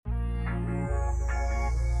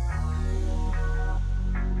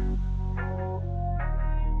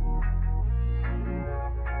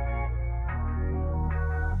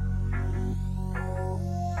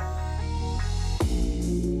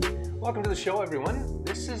Welcome to the show, everyone.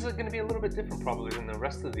 This is going to be a little bit different probably than the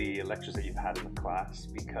rest of the lectures that you've had in the class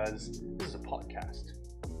because this is a podcast.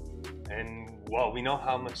 And, well, we know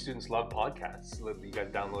how much students love podcasts. You guys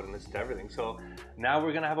download and listen to everything. So now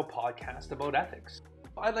we're going to have a podcast about ethics.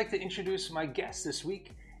 I'd like to introduce my guest this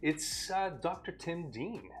week. It's Dr. Tim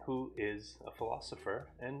Dean, who is a philosopher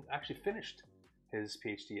and actually finished his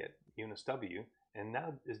PhD at UNSW and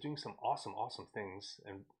now is doing some awesome things.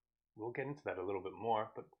 And we'll get into that a little bit more.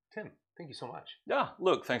 But Tim, thank you so much. Yeah,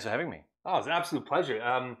 look, thanks for having me. Oh, it's an absolute pleasure.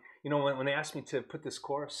 When they asked me to put this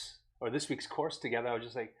course or this week's course together, I was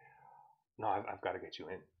just like, no, I've got to get you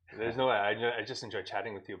in. There's no way. I just enjoy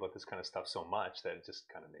chatting with you about this kind of stuff so much that it just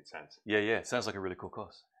kind of made sense. Yeah. It sounds like a really cool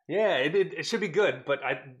course. Yeah, it should be good, but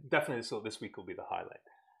I definitely, so this week will be the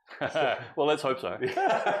highlight. Well, let's hope so.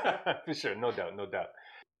 For sure, no doubt.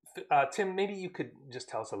 Tim, maybe you could just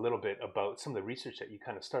tell us a little bit about some of the research that you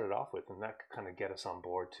kind of started off with, and that could kind of get us on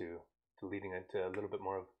board to leading into a little bit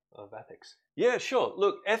more of ethics. Yeah, sure.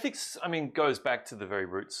 Look, ethics, goes back to the very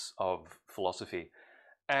roots of philosophy.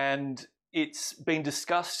 And it's been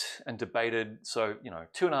discussed and debated,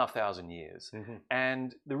 2,500 years. Mm-hmm.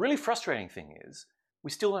 And the really frustrating thing is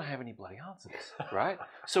we still don't have any bloody answers, right?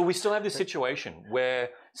 So we still have this situation where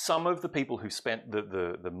some of the people who spent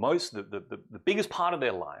the biggest part of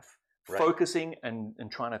their life focusing and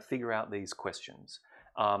trying to figure out these questions,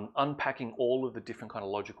 unpacking all of the different kind of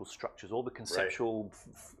logical structures, all the conceptual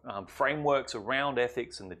frameworks around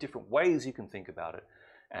ethics and the different ways you can think about it,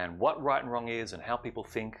 and what right and wrong is, and how people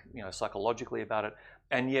think, psychologically about it,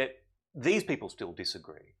 and yet these people still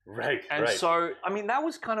disagree. So, that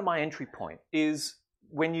was kind of my entry point, is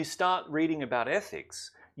when you start reading about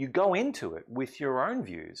ethics, you go into it with your own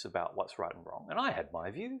views about what's right and wrong. And I had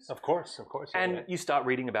my views. Of course. And you start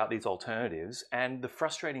reading about these alternatives, and the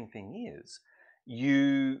frustrating thing is,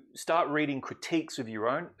 you start reading critiques of your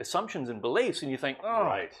own assumptions and beliefs, and you think,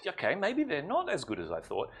 okay, maybe they're not as good as I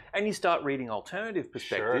thought. And you start reading alternative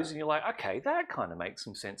perspectives, and you're like, okay, that kind of makes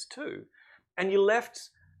some sense too. And you're left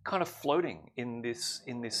kind of floating in this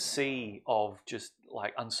sea of just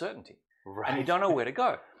like uncertainty. And you don't know where to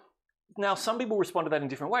go. Now, some people respond to that in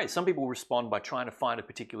different ways. Some people respond by trying to find a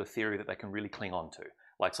particular theory that they can really cling on to.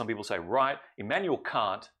 Like some people say, Immanuel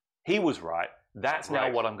Kant, he was right. That's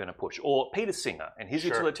now what I'm going to push. Or Peter Singer and his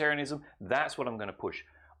utilitarianism, that's what I'm going to push.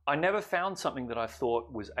 I never found something that I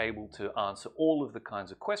thought was able to answer all of the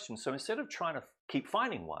kinds of questions. So instead of trying to keep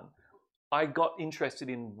finding one, I got interested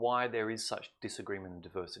in why there is such disagreement and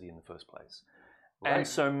diversity in the first place. And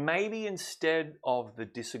so maybe instead of the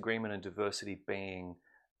disagreement and diversity being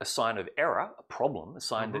a sign of error, a problem, a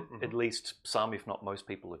sign that at least some, if not most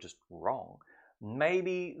people, are just wrong,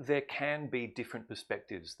 maybe there can be different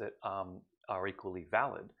perspectives that are equally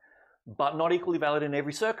valid, but not equally valid in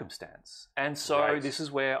every circumstance. And so this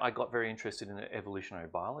is where I got very interested in evolutionary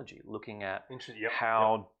biology, looking at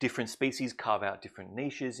how different species carve out different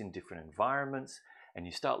niches in different environments. And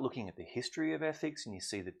you start looking at the history of ethics, and you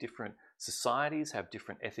see that different societies have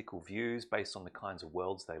different ethical views based on the kinds of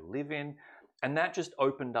worlds they live in. And that just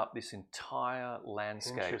opened up this entire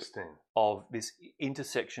landscape of this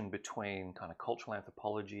intersection between kind of cultural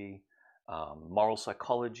anthropology, moral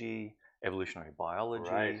psychology, evolutionary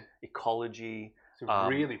biology, ecology. So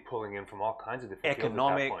really pulling in from all kinds of different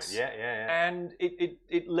economics. Fields at that point. And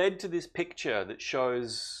it led to this picture that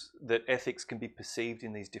shows that ethics can be perceived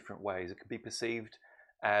in these different ways. It can be perceived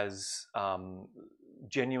as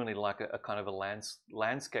genuinely like a kind of a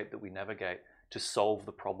landscape that we navigate to solve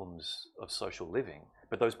the problems of social living.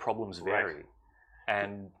 But those problems vary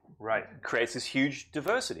and creates this huge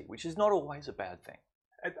diversity, which is not always a bad thing.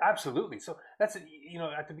 Absolutely. So that's, at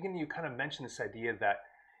the beginning you kind of mentioned this idea that,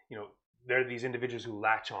 there are these individuals who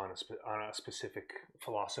latch on a specific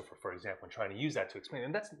philosopher, for example, and trying to use that to explain.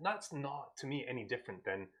 And that's not, to me, any different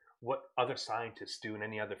than what other scientists do in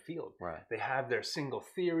any other field. They have their single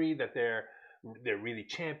theory that they're really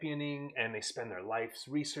championing, and they spend their life's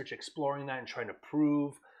research exploring that and trying to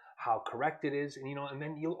prove how correct it is. And, and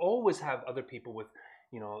then you'll always have other people with,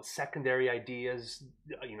 secondary ideas,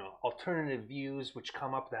 alternative views, which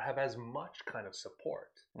come up that have as much kind of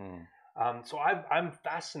support. So I'm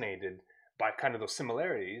fascinated by kind of those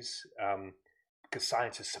similarities, because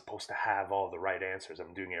science is supposed to have all the right answers.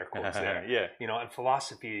 I'm doing air quotes there. And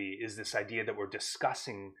philosophy is this idea that we're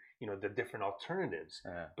discussing, the different alternatives.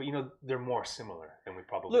 But, they're more similar than we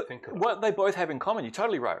probably think of. What they both have in common, you're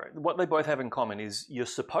totally right. What they both have in common is you're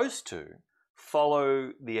supposed to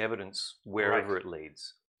follow the evidence wherever it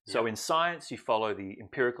leads. So in science, you follow the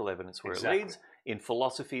empirical evidence where it leads. In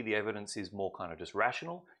philosophy, the evidence is more kind of just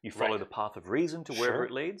rational. You follow the path of reason to wherever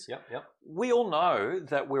it leads. Yep. We all know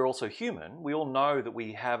that we're also human. We all know that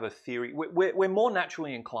we have a theory. We're more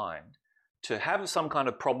naturally inclined to have some kind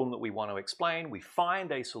of problem that we want to explain. We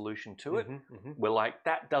find a solution to it. We're like,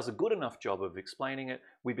 that does a good enough job of explaining it.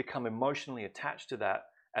 We become emotionally attached to that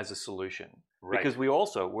as a solution. Because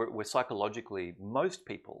we're psychologically, most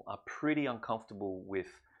people are pretty uncomfortable with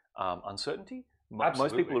uncertainty.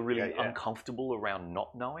 Most people are really uncomfortable around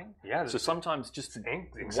not knowing. So sometimes just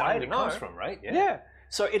anxiety comes from, right? Yeah.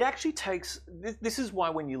 So it actually takes, this is why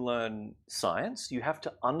when you learn science, you have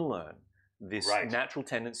to unlearn this natural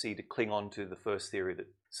tendency to cling on to the first theory that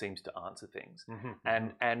seems to answer things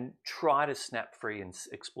and try to snap free and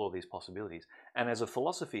explore these possibilities. And as a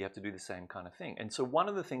philosophy, you have to do the same kind of thing. And so one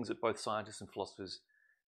of the things that both scientists and philosophers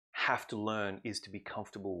have to learn is to be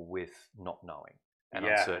comfortable with not knowing and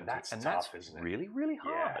uncertainty. And that's isn't it? really, really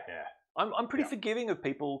hard. Yeah. I'm pretty forgiving of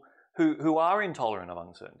people who are intolerant of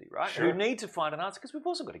uncertainty, right? Who need to find an answer, because we've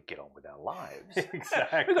also got to get on with our lives.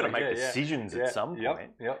 Exactly. We've got to make decisions at some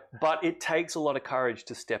point. But it takes a lot of courage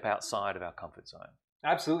to step outside of our comfort zone.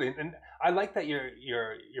 Absolutely. And I like that you're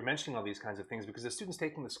mentioning all these kinds of things, because the students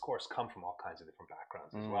taking this course come from all kinds of different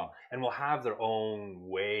backgrounds as well, and will have their own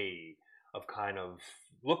way of kind of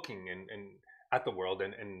looking and at the world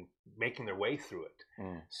and making their way through it.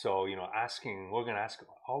 So, we're going to ask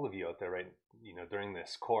all of you out there, right, during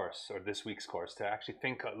this course or this week's course, to actually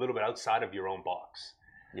think a little bit outside of your own box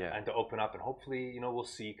and to open up, and hopefully, we'll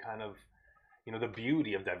see kind of, the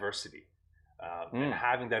beauty of diversity and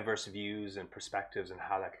having diverse views and perspectives, and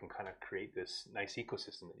how that can kind of create this nice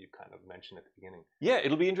ecosystem that you kind of mentioned at the beginning. Yeah,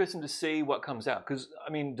 it'll be interesting to see what comes out, because,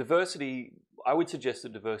 diversity, I would suggest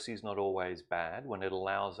that diversity is not always bad when it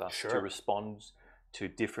allows us to respond to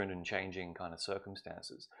different and changing kind of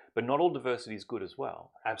circumstances. But not all diversity is good as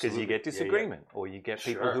well. Because you get disagreement, or you get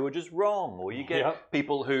people who are just wrong, or you get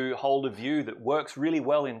people who hold a view that works really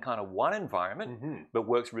well in kind of one environment, but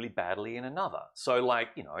works really badly in another. So like,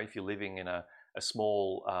 if you're living in a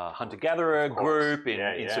small hunter-gatherer group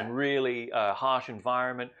in some really harsh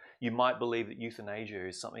environment, you might believe that euthanasia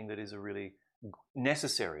is something that is a really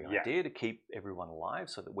necessary idea to keep everyone alive,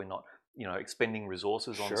 so that we're not expending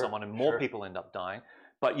resources on someone and more people end up dying.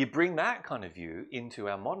 But you bring that kind of view into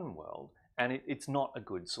our modern world, and it's not a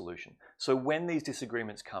good solution. So when these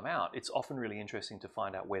disagreements come out, it's often really interesting to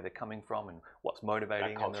find out where they're coming from and what's motivating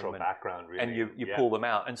that cultural them, background, really. And you pull them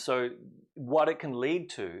out. And so what it can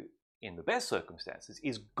lead to, in the best circumstances,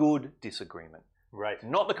 is good disagreement. Right.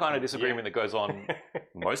 Not the kind of disagreement that goes on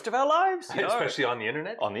most of our lives. Especially on the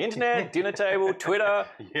internet. On the internet, dinner table, Twitter.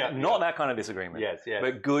 Not that kind of disagreement. Yes.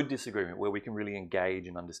 But good disagreement where we can really engage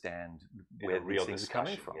and understand where these things are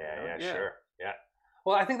coming from. Sure. Yeah.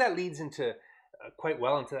 Well, I think that leads into quite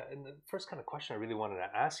well into the first kind of question I really wanted to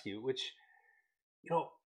ask you, which,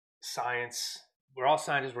 science, we're all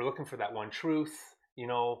scientists, we're looking for that one truth.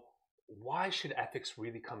 Why should ethics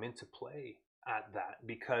really come into play at that?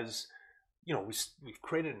 Because we've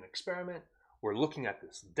created an experiment. We're looking at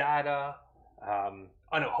this data,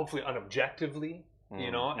 hopefully unobjectively,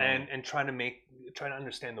 and trying to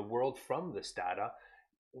understand the world from this data.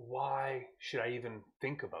 Why should I even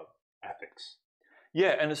think about ethics?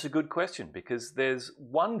 Yeah, and it's a good question, because there's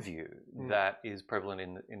one view that is prevalent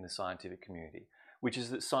in the scientific community, which is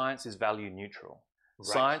that science is value neutral. Right.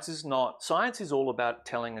 Science is all about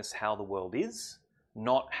telling us how the world is,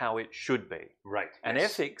 not how it should be. Right. And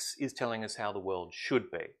ethics is telling us how the world should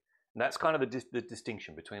be. And that's kind of the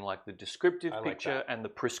distinction between like the descriptive picture and the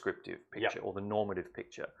prescriptive picture, or the normative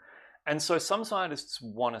picture. And so some scientists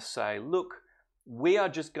want to say, look, we are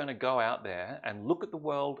just going to go out there and look at the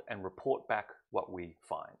world and report back what we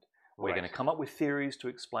find. We're going to come up with theories to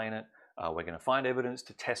explain it. We're going to find evidence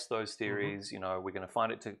to test those theories. We're going to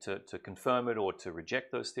find it to confirm it or to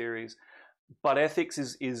reject those theories. But ethics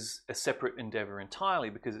is a separate endeavor entirely,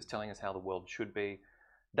 because it's telling us how the world should be.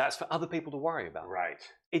 That's for other people to worry about. Right.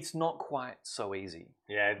 It's not quite so easy.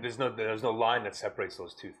 Yeah, there's no line that separates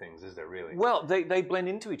those two things, is there really? Well, they blend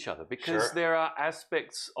into each other, because there are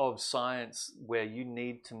aspects of science where you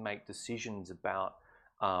need to make decisions about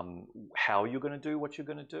how you're going to do what you're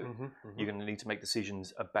going to do. You're going to need to make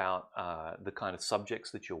decisions about the kind of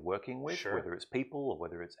subjects that you're working with, whether it's people or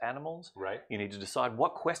whether it's animals. Right. You need to decide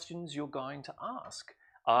what questions you're going to ask.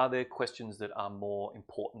 Are there questions that are more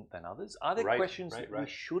important than others? Are there questions that we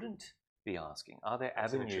shouldn't be asking? Are there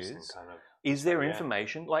avenues? Is there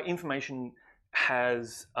information? Like, information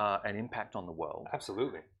has an impact on the world.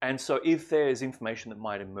 Absolutely. And so if there's information that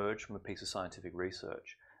might emerge from a piece of scientific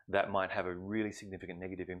research that might have a really significant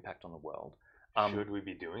negative impact on the world, Should we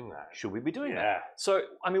be doing that? Should we be doing that? So,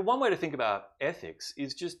 I mean, one way to think about ethics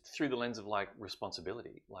is just through the lens of like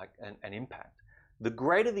responsibility, like an impact. The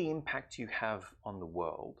greater the impact you have on the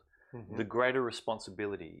world, the greater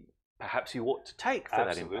responsibility perhaps you ought to take for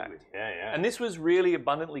that impact. And this was really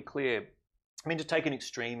abundantly clear. I mean, to take an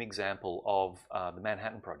extreme example of the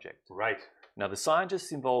Manhattan Project. Right. Now, the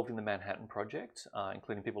scientists involved in the Manhattan Project,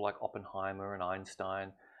 including people like Oppenheimer and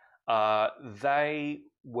Einstein, they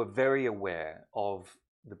were very aware of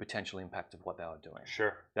the potential impact of what they were doing.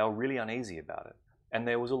 Sure. They were really uneasy about it. And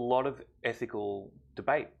there was a lot of ethical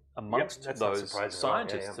debate amongst those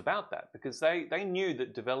scientists about that, because they knew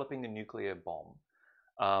that developing a nuclear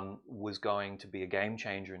bomb was going to be a game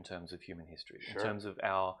changer in terms of human history, in terms of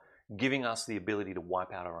giving us the ability to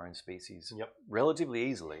wipe out our own species relatively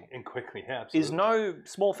easily and quickly. Is no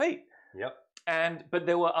small feat. Yep. But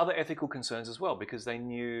there were other ethical concerns as well, because they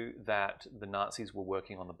knew that the Nazis were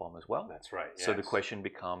working on the bomb as well. That's right. So the question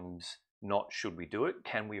becomes not should we do it?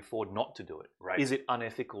 Can we afford not to do it? Right. Is it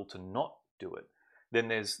unethical to not do it? Then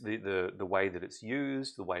there's the way that it's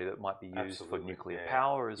used, the way that it might be used for nuclear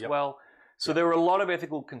power as well. So there are a lot of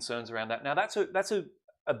ethical concerns around that. Now that's a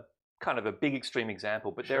kind of a big extreme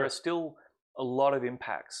example, but there are still a lot of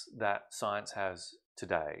impacts that science has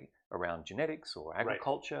today around genetics or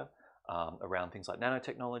agriculture, around things like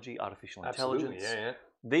nanotechnology, artificial intelligence.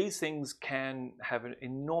 These things can have an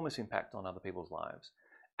enormous impact on other people's lives.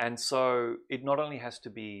 And so it not only has to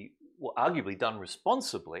be, well, arguably done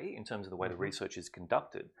responsibly in terms of the way the research is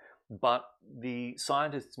conducted, but the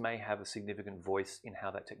scientists may have a significant voice in how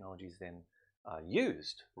that technology is then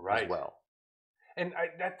used as well. And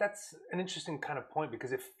that's an interesting kind of point,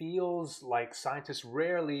 because it feels like scientists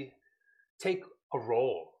rarely take a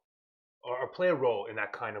role or play a role in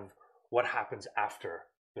that kind of what happens after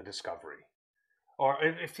the discovery. Or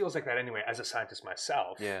it feels like that anyway, as a scientist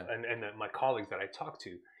myself, and my colleagues that I talk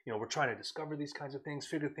to, we're trying to discover these kinds of things,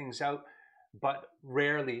 figure things out, but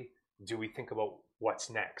rarely do we think about what's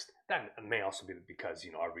next. That may also be because,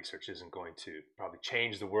 our research isn't going to probably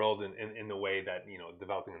change the world in the way that,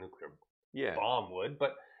 developing a nuclear bomb would,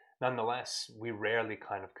 but nonetheless, we rarely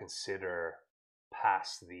kind of consider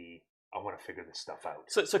past the, I want to figure this stuff out.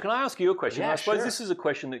 So can I ask you a question? I suppose this is a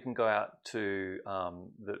question that can go out to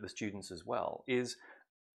the students as well,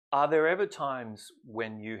 are there ever times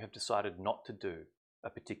when you have decided not to do a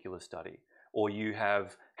particular study, or you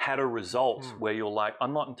have had a result where you're like,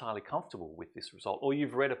 I'm not entirely comfortable with this result, or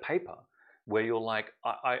you've read a paper where you're like,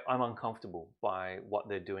 I'm uncomfortable by what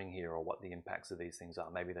they're doing here, or what the impacts of these things are.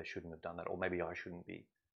 Maybe they shouldn't have done that, or maybe I shouldn't be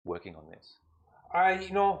working on this?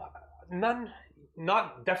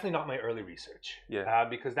 Definitely not my early research.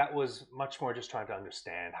 Because that was much more just trying to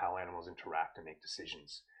understand how animals interact and make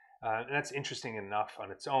decisions. And that's interesting enough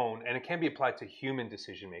on its own, and it can be applied to human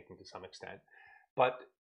decision making to some extent. But,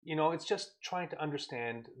 it's just trying to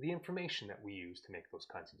understand the information that we use to make those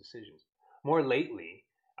kinds of decisions. More lately,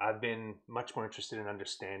 I've been much more interested in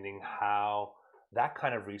understanding how that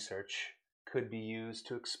kind of research could be used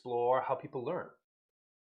to explore how people learn.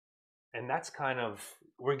 And that's kind of,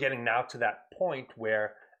 we're getting now to that point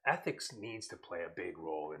where ethics needs to play a big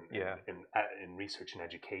role in research and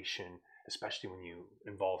education, especially when you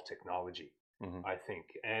involve technology, I think.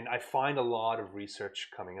 And I find a lot of research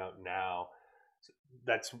coming out now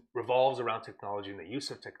that revolves around technology and the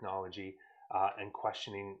use of technology, and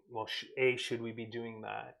questioning, well, A, should we be doing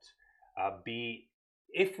that? B,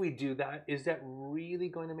 if we do that, is that really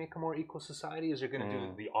going to make a more equal society? Is it going to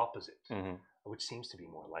do the opposite? Which seems to be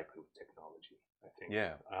more likely with technology, I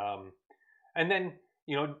think. And then,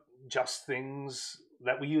 just things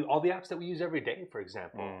that we use, all the apps that we use every day, for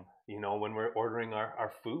example, when we're ordering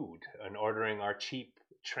our food and ordering our cheap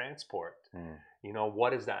transport,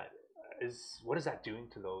 what is that doing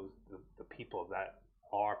to the people that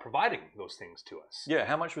are providing those things to us?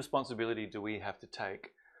 How much responsibility do we have to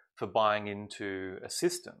take for buying into a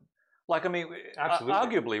system? Like, I mean,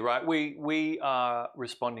 arguably, right, we are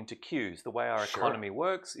responding to cues. The way our economy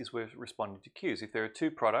works is we're responding to cues. If there are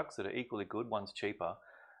two products that are equally good, one's cheaper,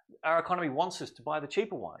 our economy wants us to buy the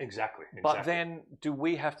cheaper one. Exactly. But then do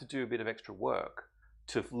we have to do a bit of extra work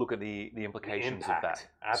to look at the implications of that?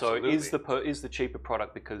 Absolutely. So is the cheaper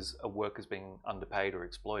product because a worker's being underpaid or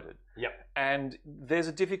exploited? And there's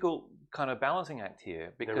a difficult kind of balancing act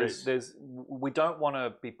here, because we don't want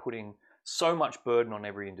to be putting so much burden on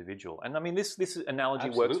every individual. And I mean, this analogy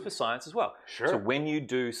works for science as well. So when you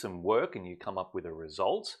do some work and you come up with a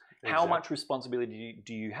result, how much responsibility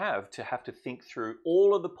do you have to think through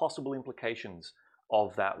all of the possible implications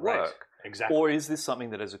of that work? Or is this something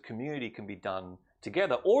that as a community can be done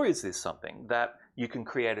together? Or is this something that you can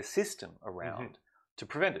create a system around to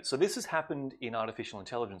prevent it. So this has happened in artificial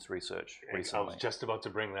intelligence research recently. I was just about to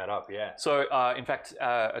bring that up, yeah. So in fact,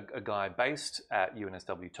 a guy based at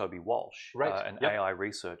UNSW, Toby Walsh, an AI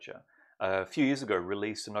researcher, a few years ago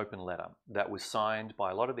released an open letter that was signed by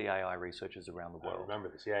a lot of the AI researchers around the world. I remember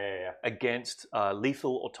this, yeah. Against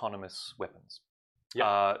lethal autonomous weapons.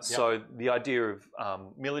 So the idea of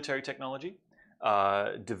military technology,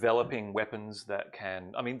 developing weapons that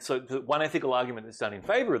can, so the one ethical argument that's done in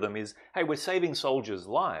favor of them is, hey, we're saving soldiers'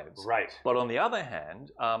 lives. Right. But on the other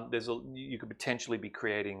hand, you could potentially be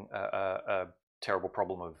creating a terrible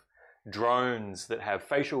problem of drones that have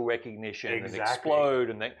facial recognition and explode,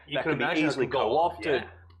 and that can be easily co-opted.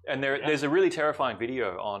 Yeah. And there's a really terrifying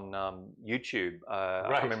video on YouTube. I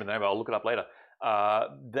can't remember the name, but I'll look it up later.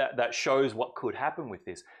 That shows what could happen with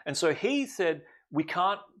this. And so he said, we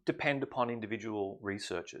can't depend upon individual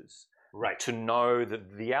researchers to know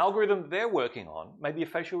that the algorithm that they're working on, maybe a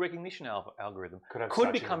facial recognition algorithm,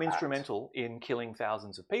 could become instrumental in killing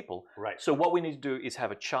thousands of people. Right. So what we need to do is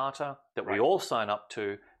have a charter that we all sign up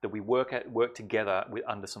to, that we work together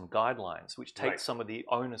under some guidelines, which takes some of the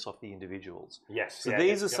onus off the individuals. Yes. So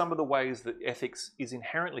these are some of the ways that ethics is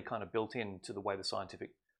inherently kind of built into the way the scientific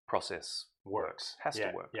process has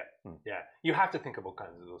to work. Yeah. You have to think about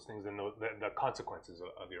kinds of those things and the consequences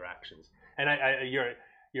of your actions. And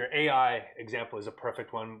your AI example is a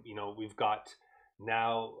perfect one. You know, we've got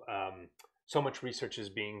now so much research is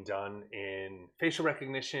being done in facial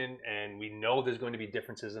recognition, and we know there's going to be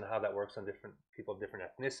differences in how that works on different people of different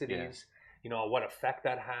ethnicities. Yeah. You know, what effect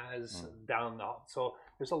that has down the. So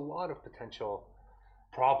there's a lot of potential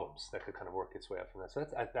problems that could kind of work its way up from that. So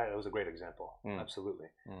that was a great example. Absolutely.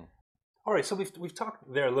 All right, so we've talked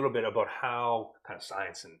there a little bit about how kind of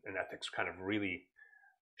science and ethics kind of really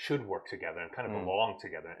should work together and kind of belong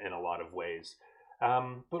together in a lot of ways.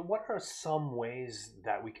 But what are some ways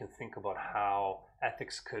that we can think about how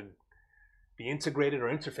ethics could be integrated or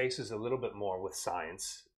interfaces a little bit more with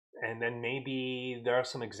science? And then maybe there are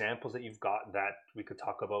some examples that you've got that we could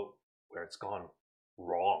talk about where it's gone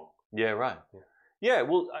wrong. Yeah, right. Yeah,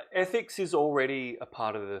 well, ethics is already a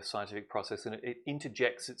part of the scientific process, and it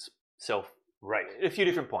interjects itself at a few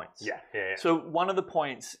different points. Yeah. So one of the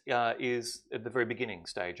points is at the very beginning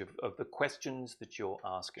stage of the questions that you're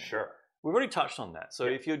asking. Sure. We've already touched on that. So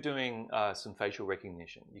if you're doing some facial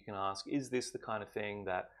recognition, you can ask, is this the kind of thing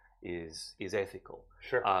that is ethical?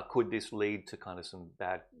 Sure. Could this lead to kind of some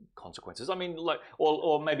bad consequences? I mean, like,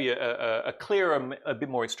 or maybe a clearer, a bit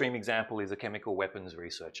more extreme example is a chemical weapons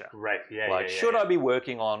researcher. Right. Should I be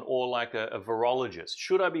working on, or like a virologist,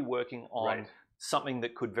 should I be working on something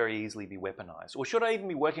that could very easily be weaponized? Or should I even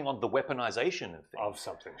be working on the weaponization of things? Of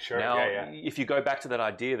something, sure. Now, if you go back to that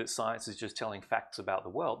idea that science is just telling facts about the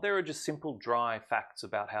world, there are just simple, dry facts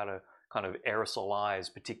about how to kind of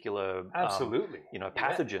aerosolize particular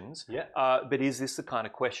pathogens. But is this the kind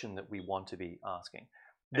of question that we want to be asking?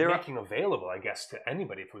 And making available, I guess, to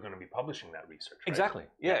anybody if we're going to be publishing that research. Right? Exactly.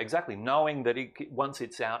 Yeah, exactly. Knowing that once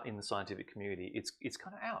it's out in the scientific community, it's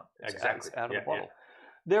kind of out. It's out of the bottle.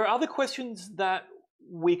 There are other questions that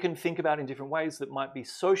we can think about in different ways that might be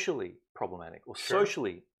socially problematic or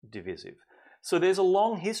socially divisive. So there's a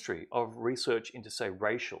long history of research into, say,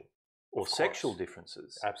 racial or sexual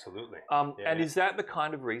differences. Absolutely. And is that the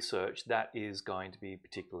kind of research that is going to be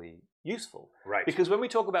particularly useful? Right. Because when we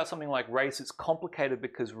talk about something like race, it's complicated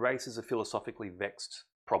because race is a philosophically vexed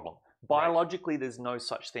problem. Biologically, there's no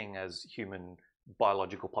such thing as human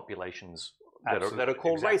biological populations that are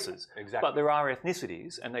called races. But there are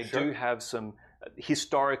ethnicities, and they do have some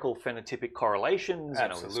historical phenotypic correlations,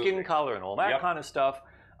 with skin color and all that kind of stuff.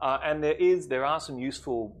 And there are some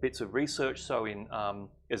useful bits of research. So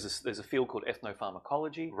there's a field called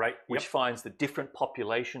ethnopharmacology, which finds that different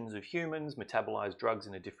populations of humans metabolize drugs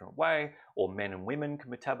in a different way, or men and women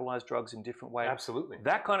can metabolize drugs in different ways. Absolutely.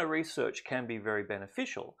 That kind of research can be very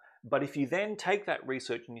beneficial. But if you then take that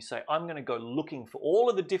research and you say, I'm going to go looking for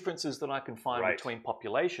all of the differences that I can find between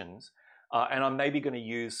populations, and I'm maybe going to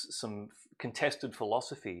use some contested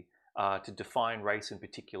philosophy to define race in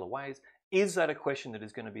particular ways, is that a question that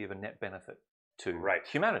is going to be of a net benefit to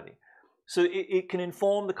humanity? So it can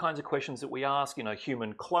inform the kinds of questions that we ask,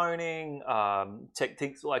 human cloning,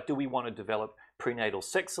 techniques like, do we want to develop prenatal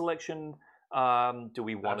sex selection? Do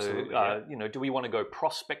we want do we want to go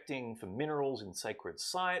prospecting for minerals in sacred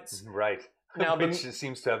sites? Right. Now, which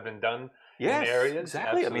seems to have been done in areas.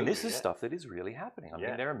 Exactly. I mean, this is stuff that is really happening. I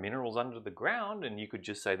mean, there are minerals under the ground, and you could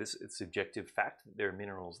just say it's subjective fact that there are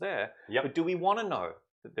minerals there. But do we want to know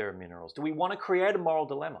that there are minerals? Do we want to create a moral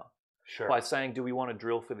dilemma by saying, do we want to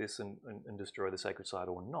drill for this and destroy the sacred site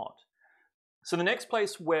or not? So the next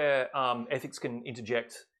place where ethics can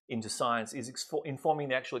interject into science is informing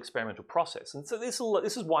the actual experimental process. And so this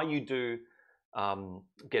is why you do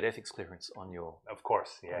get ethics clearance on your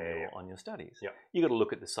on your studies. Yeah. You got to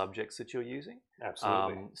look at the subjects that you're using.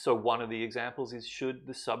 Absolutely. So one of the examples is, should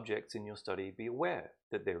the subjects in your study be aware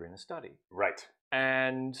that they're in a study? Right.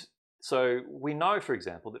 And so we know, for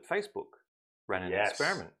example, that Facebook ran an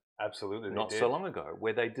experiment. Absolutely. Not so long ago,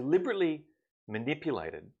 where they deliberately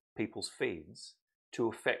manipulated people's feeds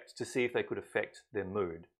to see if they could affect their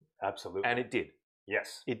mood. Absolutely. And it did.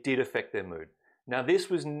 Yes. It did affect their mood. Now, this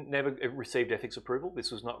was never received ethics approval.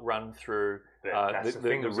 This was not run through the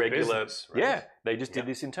regular. Business, right? Yeah, they just did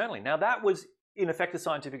this internally. Now, that was in effect a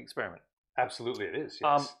scientific experiment. Absolutely, it is.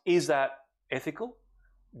 Yes. Is that ethical?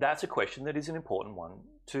 That's a question that is an important one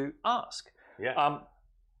to ask. Yeah.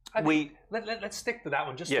 Let's stick to that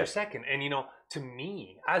one just for a second. And to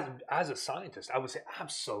me, as a scientist, I would say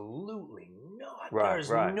absolutely not. There's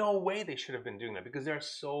no way they should have been doing that, because there are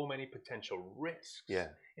so many potential risks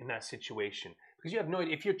in that situation. Because you have no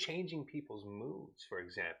idea if you're changing people's moods, for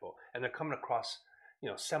example, and they're coming across,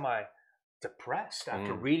 semi-depressed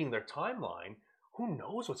after reading their timeline. Who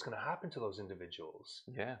knows what's going to happen to those individuals?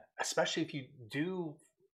 Yeah. Especially if you do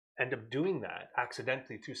end up doing that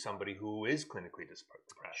accidentally to somebody who is clinically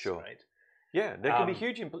depressed. Sure. Right? Yeah, there can be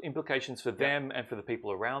huge implications for them and for the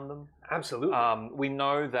people around them. Absolutely. We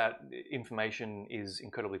know that information is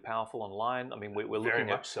incredibly powerful online. I mean, we're looking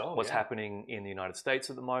at what's happening in the United States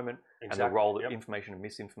at the moment and the role that information and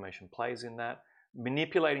misinformation plays in that.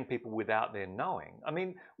 Manipulating people without their knowing. I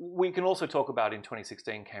mean, we can also talk about in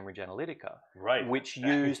 2016 Cambridge Analytica, which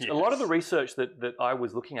used a lot of the research that I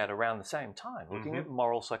was looking at around the same time, looking at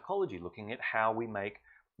moral psychology, looking at how we make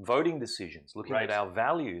voting decisions, looking at our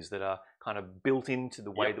values that are kind of built into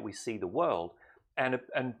the way that we see the world, and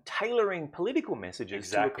tailoring political messages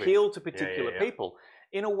to appeal to particular people.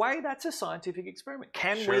 In a way, that's a scientific experiment.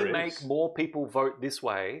 Can we make more people vote this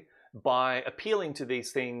way by appealing to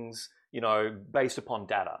these things, based upon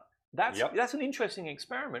data? That's an interesting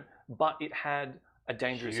experiment, but it had a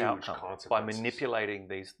dangerous outcome by manipulating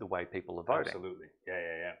the way people are voting. Absolutely.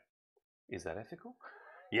 Yeah. Is that ethical?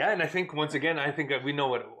 Yeah, and I think, once again, we know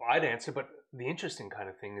what I'd answer, but the interesting kind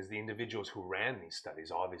of thing is the individuals who ran these studies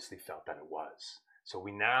obviously felt that it was. So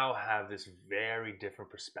we now have this very different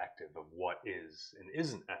perspective of what is and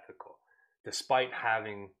isn't ethical, despite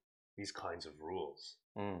having these kinds of rules.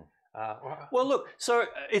 Well, look, so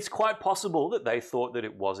it's quite possible that they thought that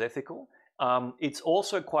it was ethical. It's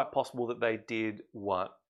also quite possible that they did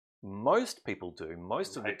what most people do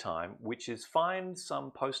most of the time, which is find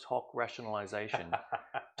some post hoc rationalization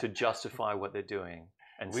to justify what they're doing.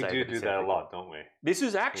 And we do that a lot, don't we? This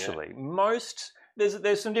is actually most.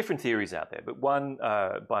 There's some different theories out there, but one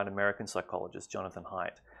by an American psychologist, Jonathan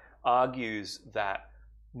Haidt, argues that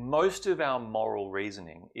most of our moral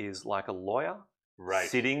reasoning is like a lawyer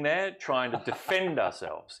sitting there trying to defend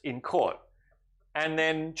ourselves in court, and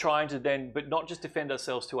then trying to but not just defend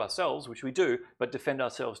ourselves to ourselves, which we do, but defend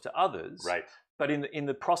ourselves to others. Right. But in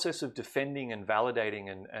the process of defending and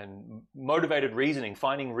validating and motivated reasoning,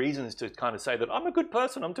 finding reasons to kind of say that I'm a good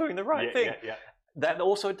person, I'm doing the right thing, that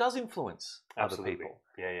also does influence other people.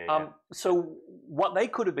 So what they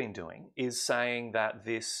could have been doing is saying that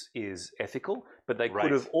this is ethical, but they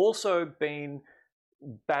could have also been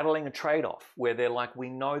battling a trade-off where they're like, we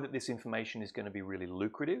know that this information is going to be really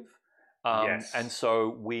lucrative, and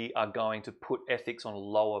so we are going to put ethics on a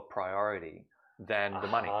lower priority than the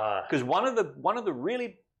money. Because one of the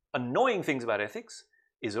really annoying things about ethics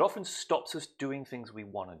is it often stops us doing things we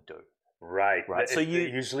want to do. Right. So it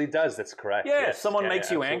usually does. That's correct. Yeah. Yes. Someone makes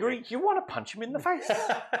you angry, you want to punch him in the face.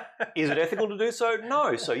 Is it ethical to do so?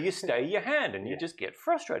 No. So you stay your hand and you just get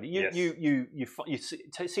frustrated. You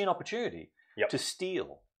see an opportunity to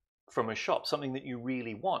steal from a shop, something that you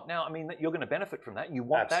really want. Now, I mean, you're going to benefit from that. You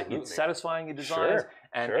want that. It's satisfying your desires.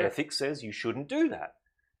 And ethics says you shouldn't do that.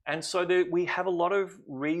 And so we have a lot of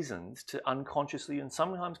reasons to unconsciously and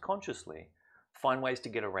sometimes consciously find ways to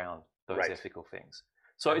get around those ethical things.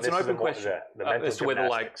 So it's an open question as to whether,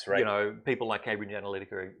 people like Cambridge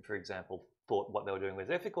Analytica, for example, thought what they were doing was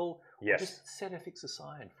ethical. Or just set ethics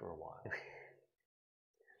aside for a while.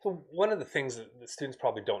 So one of the things that the students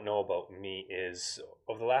probably don't know about me is,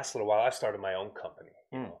 over the last little while, I started my own company.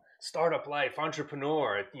 Startup life,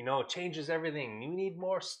 entrepreneur, changes everything. You need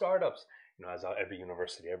more startups. As every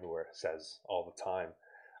university everywhere says all the time.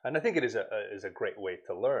 And I think it is a great way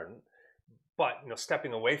to learn. But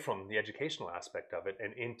stepping away from the educational aspect of it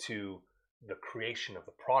and into the creation of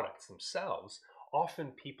the products themselves, often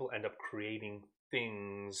people end up creating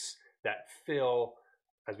things that fill,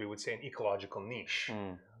 as we would say, an ecological niche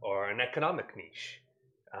or an economic niche.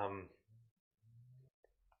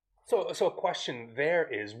 So a question there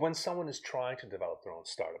is, when someone is trying to develop their own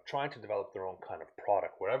startup, trying to develop their own kind of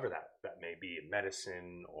product, whatever that may be, in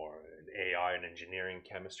medicine or in AI and engineering,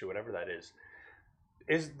 chemistry, whatever that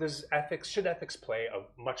should ethics play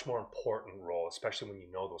a much more important role, especially when you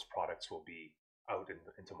know those products will be out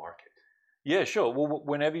into market? Yeah, sure. Well,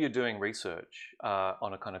 whenever you're doing research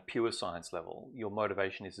on a kind of pure science level, your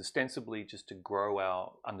motivation is ostensibly just to grow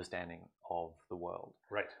our understanding of the world.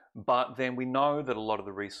 Right. But then we know that a lot of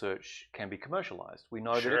the research can be commercialized. We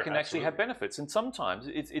know that it can actually have benefits, and sometimes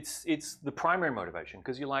it's the primary motivation,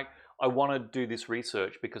 because you're like, I want to do this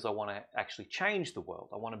research because I want to actually change the world.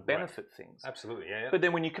 I want to benefit things. Absolutely, yeah. But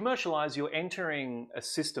then when you commercialize, you're entering a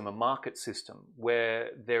system, a market system, where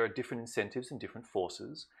there are different incentives and different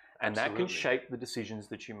forces. And that can shape the decisions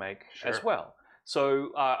that you make as well.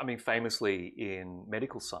 So, I mean, famously in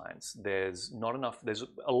medical science, there's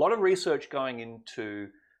a lot of research going into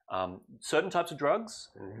certain types of drugs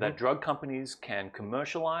that drug companies can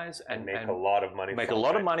commercialize and make a lot of money. Make a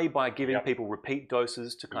lot of money by giving people repeat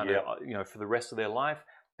doses to kind of, for the rest of their life.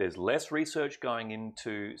 There's less research going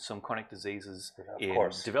into some chronic diseases in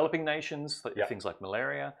developing nations, things like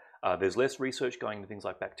malaria. There's less research going into things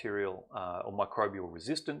like bacterial or microbial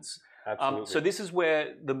resistance. So this is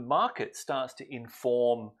where the market starts to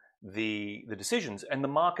inform the decisions, and the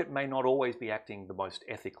market may not always be acting the most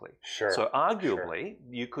ethically. So arguably,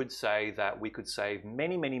 you could say that we could save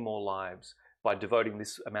many, many more lives by devoting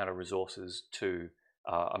this amount of resources to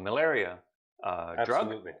a malaria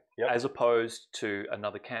drug, as opposed to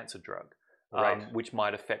another cancer drug. Which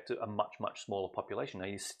might affect a much, much smaller population. Now,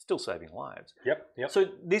 you're still saving lives. So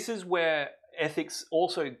this is where ethics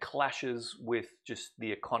also clashes with just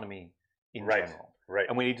the economy in general.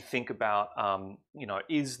 And we need to think about,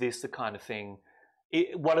 is this the kind of thing,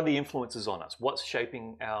 what are the influences on us? What's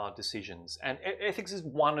shaping our decisions? And ethics is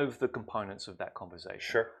one of the components of that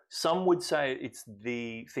conversation. Some would say it's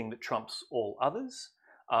the thing that trumps all others.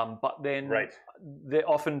 But then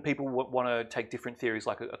often people want to take different theories,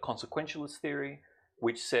 like a consequentialist theory,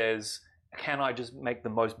 which says, can I just make the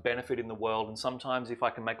most benefit in the world? And sometimes if I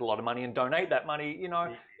can make a lot of money and donate that money,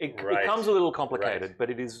 it becomes a little complicated, but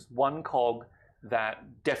it is one cog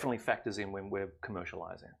that definitely factors in when we're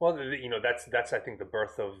commercializing. Well, that's I think the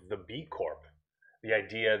birth of the B Corp, the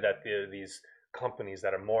idea that there are these companies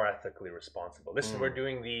that are more ethically responsible. Listen, we're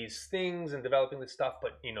doing these things and developing this stuff,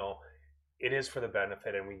 but it is for the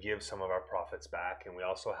benefit, and we give some of our profits back, and we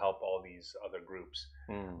also help all these other groups.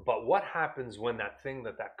 But what happens when that thing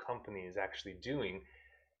that company is actually doing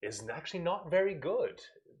is actually not very good,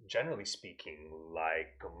 generally speaking,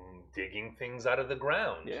 like digging things out of the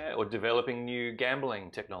ground? Or developing new gambling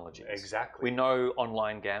technologies. Exactly. We know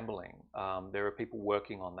online gambling. There are people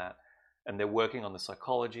working on that, and they're working on the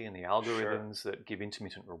psychology and the algorithms that give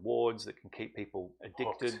intermittent rewards that can keep people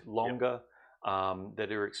addicted longer. They're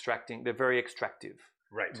very extractive.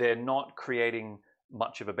 They're not creating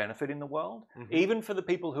much of a benefit in the world. Even for the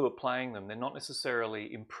people who are playing them, they're not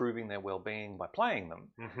necessarily improving their well-being by playing them.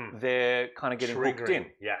 They're kind of getting hooked in.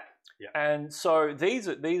 And so these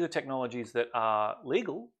are technologies that are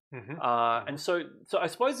legal. And so I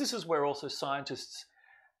suppose this is where also scientists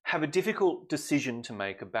have a difficult decision to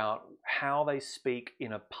make about how they speak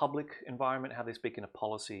in a public environment, how they speak in a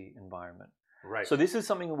policy environment. So this is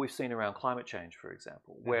something that we've seen around climate change, for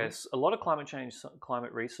example, where a lot of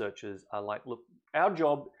climate researchers are like, look, our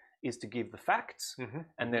job is to give the facts,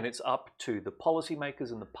 and then it's up to the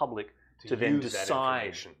policymakers and the public to then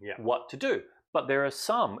decide what to do. But there are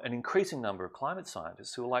an increasing number of climate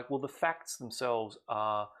scientists who are like, well, the facts themselves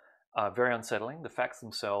are very unsettling. The facts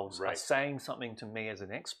themselves are saying something to me as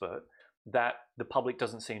an expert that the public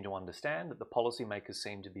doesn't seem to understand, that the policymakers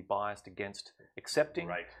seem to be biased against accepting.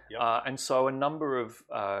 And so a number of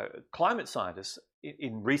climate scientists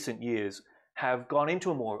in recent years have gone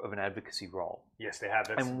into more of an advocacy role. Yes, they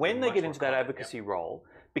have. And when they get into that advocacy role,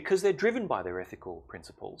 because they're driven by their ethical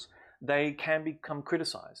principles, they can become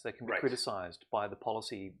criticized. They can be criticized by the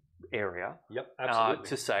policy area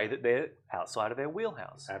to say that they're outside of their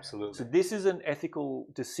wheelhouse. Absolutely. So this is an ethical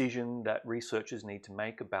decision that researchers need to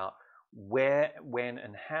make about where, when,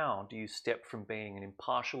 and how do you step from being an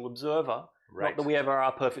impartial observer, not that we ever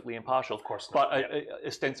are perfectly impartial, of course not, but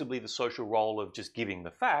ostensibly the social role of just giving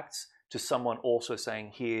the facts, to someone also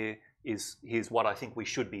saying, here's what I think we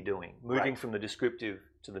should be doing, moving from the descriptive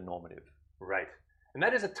to the normative. And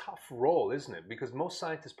that is a tough role, isn't it? Because most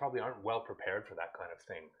scientists probably aren't well prepared for that kind of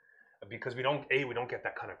thing, because we don't get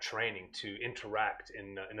that kind of training to interact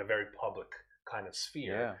in a very public kind of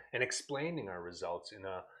sphere and explaining our results in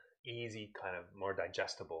a easy, kind of more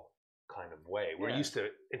digestible kind of way. We're used to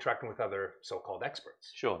interacting with other so-called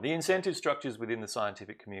experts. Sure. The incentive structures within the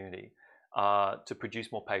scientific community are to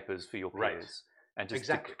produce more papers for your peers and just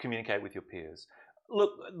to communicate with your peers.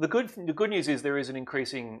 Look, the good news is there is an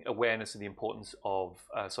increasing awareness of the importance of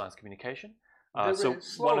science communication. So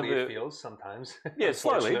slowly it feels sometimes. Yeah,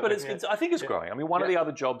 slowly, but I think it's growing. I mean, one of the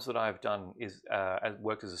other jobs that I've done is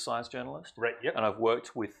worked as a science journalist. Right, yep. And I've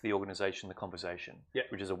worked with the organization The Conversation,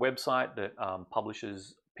 which is a website that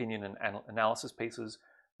publishes opinion and analysis pieces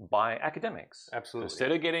by academics. Absolutely. So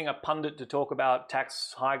instead of getting a pundit to talk about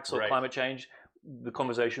tax hikes or climate change, The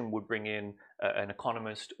Conversation would bring in an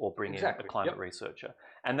economist or bring in a climate researcher.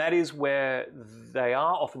 And that is where they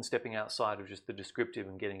are often stepping outside of just the descriptive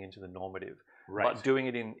and getting into the normative, but doing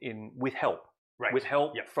it with help. With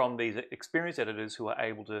help from these experienced editors who are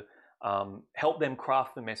able to help them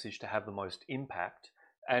craft the message to have the most impact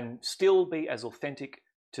and still be as authentic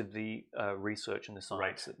to the research and the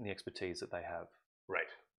science and the expertise that they have. Right.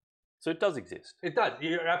 So it does exist. It does.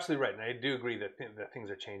 You're absolutely right. And I do agree that things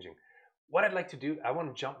are changing. What I'd like to do, I want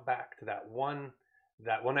to jump back to that one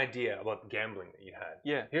idea about gambling that you had.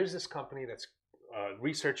 Yeah. Here's this company that's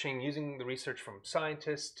using the research from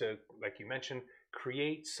scientists to, like you mentioned,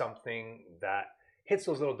 create something that hits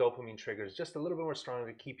those little dopamine triggers just a little bit more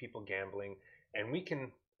strongly to keep people gambling. And we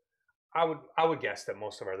can, I would guess that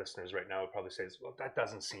most of our listeners right now would probably say, well, that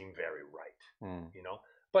doesn't seem very right, you know?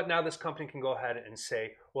 But now this company can go ahead and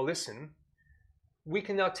say, well, listen, we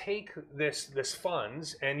can now take this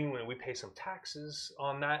funds and we pay some taxes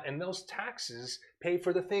on that, and those taxes pay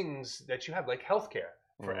for the things that you have, like healthcare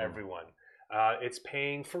for everyone. It's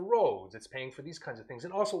paying for roads, it's paying for these kinds of things.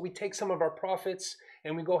 And also we take some of our profits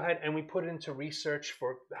and we go ahead and we put it into research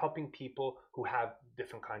for helping people who have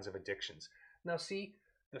different kinds of addictions. Now see,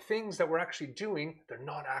 the things that we're actually doing, they're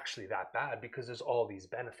not actually that bad because there's all these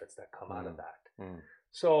benefits that come out of that.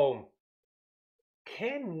 So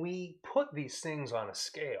can we put these things on a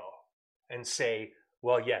scale and say,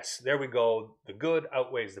 well, yes, there we go. The good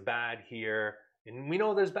outweighs the bad here. And we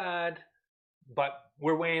know there's bad, but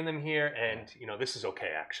we're weighing them here. And, this is okay,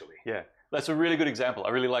 actually. Yeah, that's a really good example. I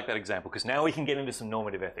really like that example because now we can get into some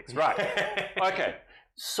normative ethics. Right. Okay.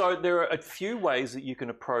 So there are a few ways that you can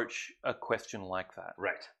approach a question like that.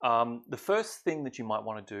 Right. The first thing that you might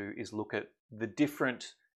want to do is look at the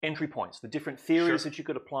different entry points, the different theories that you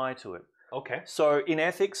could apply to it. Okay. So in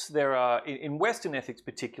ethics, there are, in Western ethics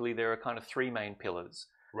particularly, there are kind of three main pillars.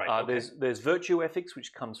 Right. There's virtue ethics,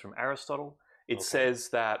 which comes from Aristotle. It says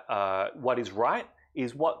that what is right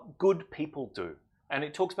is what good people do. And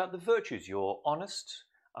it talks about the virtues. You're honest,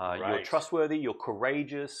 you're trustworthy, you're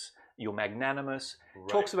courageous, you're magnanimous. It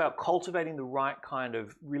talks about cultivating the right kind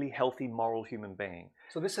of really healthy, moral human being.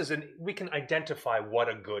 So this is we can identify what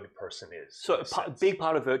a good person is. So a big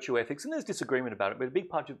part of virtue ethics, and there's disagreement about it, but a big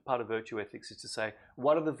part of virtue ethics is to say,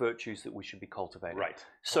 what are the virtues that we should be cultivating? Right.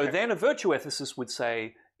 So then a virtue ethicist would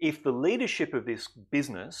say, if the leadership of this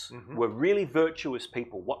business were really virtuous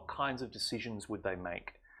people, what kinds of decisions would they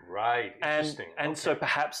make? Right, interesting. And so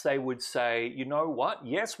perhaps they would say, you know what,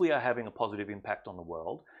 yes, we are having a positive impact on the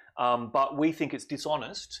world, but we think it's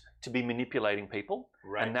dishonest to be manipulating people,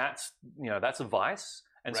 and that's a vice,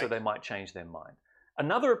 and so they might change their mind.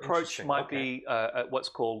 Another approach might be what's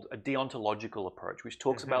called a deontological approach, which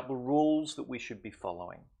talks about the rules that we should be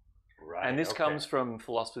following. Right. And this comes from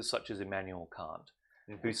philosophers such as Immanuel Kant,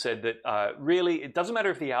 who said that really it doesn't matter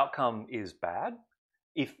if the outcome is bad,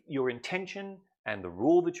 if your intention and the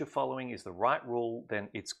rule that you're following is the right rule, then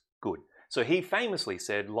it's good. So he famously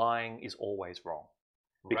said lying is always wrong.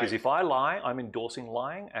 Because if I lie, I'm endorsing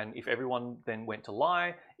lying, and if everyone then went to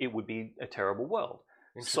lie, it would be a terrible world.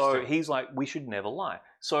 So he's like, we should never lie.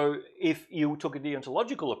 So if you took a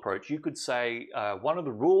deontological approach, you could say one of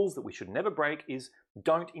the rules that we should never break is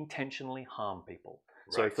don't intentionally harm people.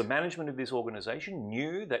 So if the management of this organization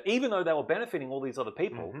knew that even though they were benefiting all these other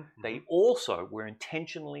people, they also were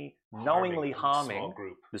intentionally, knowingly harming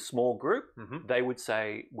the small group, they would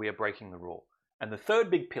say we are breaking the rule. And the third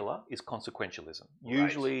big pillar is consequentialism.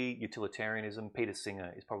 Usually utilitarianism. Peter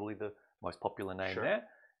Singer is probably the most popular name there.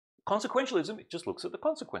 Consequentialism, it just looks at the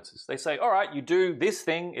consequences. They say, all right, you do this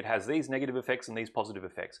thing, it has these negative effects and these positive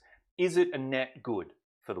effects. Is it a net good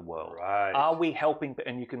for the world? Are we helping?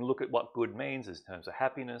 And you can look at what good means in terms of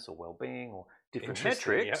happiness or well-being or different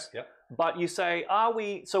metrics. But you say,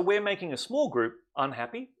 so we're making a small group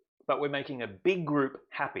unhappy, but we're making a big group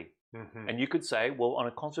happy. And you could say, well, on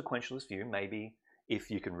a consequentialist view, maybe if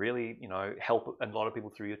you can really, help a lot of people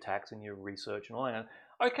through your tax and your research and all that,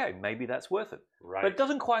 okay, maybe that's worth it. But it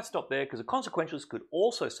doesn't quite stop there, because a consequentialist could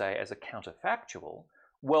also say, as a counterfactual,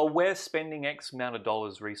 well, we're spending X amount of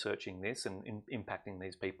dollars researching this and impacting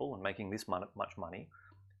these people and making this much money.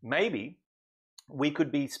 Maybe we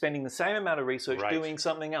could be spending the same amount of research doing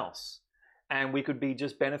something else. And we could be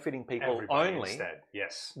just benefiting people Everybody only instead.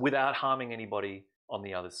 Yes. without harming anybody on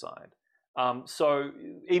the other side. So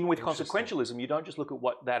even with consequentialism, you don't just look at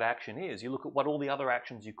what that action is. You look at what all the other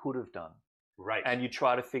actions you could have done. Right. And you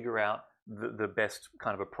try to figure out the best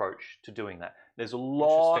kind of approach to doing that. There's a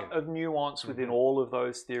lot of nuance within all of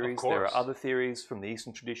those theories. There are other theories from the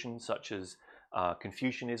Eastern tradition, such as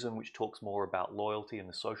Confucianism, which talks more about loyalty and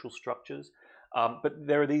the social structures. But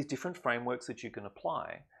there are these different frameworks that you can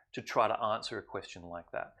apply to try to answer a question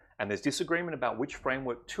like that. And there's disagreement about which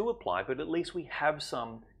framework to apply, but at least we have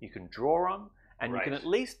some you can draw on, and you can at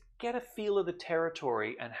least get a feel of the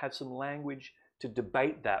territory and have some language to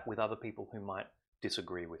debate that with other people who might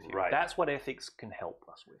disagree with you. That's what ethics can help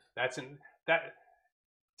us with.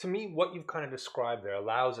 To me, what you've kind of described there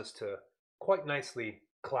allows us to quite nicely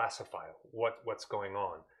classify what's going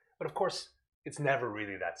on. But of course, it's never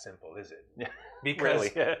really that simple, is it? Yeah. Because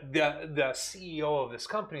the CEO of this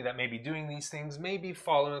company that may be doing these things may be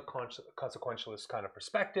following a consequentialist kind of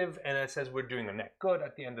perspective, and it says we're doing a net good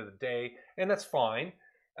at the end of the day, and that's fine.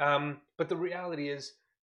 But the reality is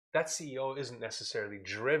that CEO isn't necessarily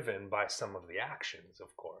driven by some of the actions,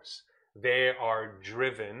 of course. They are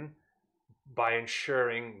driven by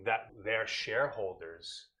ensuring that their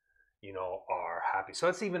shareholders, are happy. So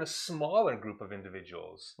it's even a smaller group of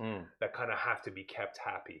individuals that kind of have to be kept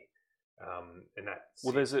happy.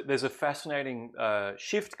 Well, there's a fascinating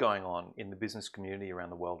shift going on in the business community around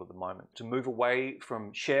the world at the moment to move away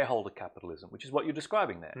from shareholder capitalism, which is what you're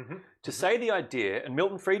describing there. To say the idea, and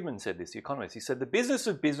Milton Friedman said this, the economist, he said the business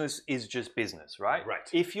of business is just business, right?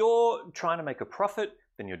 If you're trying to make a profit,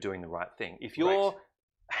 then you're doing the right thing. If you're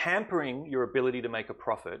hampering your ability to make a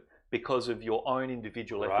profit because of your own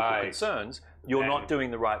individual ethical concerns, you're not doing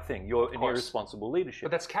the right thing. You're an irresponsible leadership.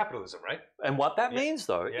 But that's capitalism, right? And what that means,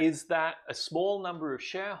 though, is that a small number of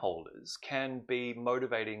shareholders can be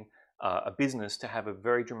motivating a business to have a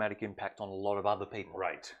very dramatic impact on a lot of other people.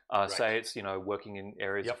 Say it's working in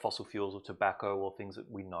areas of fossil fuels or tobacco or things that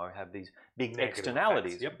we know have these big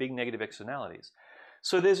externalities, big negative externalities.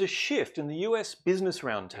 So there's a shift in the US Business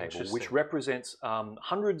Roundtable, which represents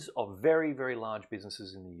hundreds of very, very large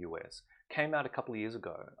businesses in the US, came out a couple of years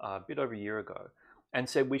ago, a bit over a year ago, and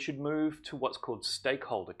said we should move to what's called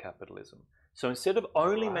stakeholder capitalism. So instead of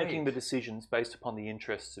only making the decisions based upon the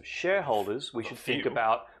interests of shareholders, we should think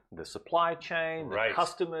about the supply chain, the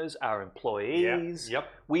customers, our employees.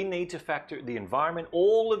 We need to factor the environment,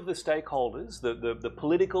 all of the stakeholders, the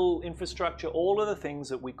political infrastructure, all of the things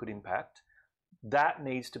that we could impact. That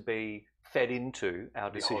needs to be fed into our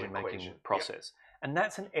decision-making process. And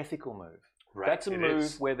that's an ethical move. That's a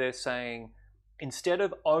move where they're saying, instead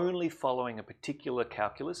of only following a particular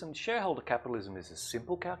calculus, and shareholder capitalism is a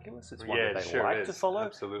simple calculus, it's one that they like to follow.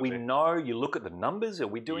 We know, you look at the numbers, are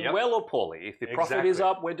we doing well or poorly? If the profit is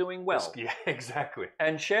up, we're doing well.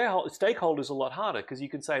 And stakeholders are a lot harder, because you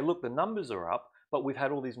can say, look, the numbers are up, but we've had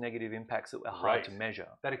all these negative impacts that are hard to measure.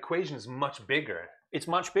 That equation is much bigger. It's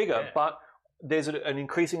much bigger, but there's an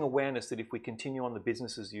increasing awareness that if we continue on the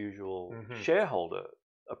business as usual shareholder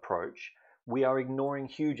approach, we are ignoring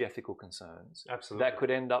huge ethical concerns that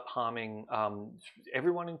could end up harming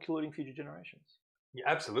everyone, including future generations. Yeah,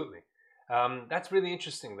 absolutely. That's really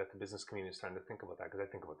interesting that the business community is starting to think about that, because I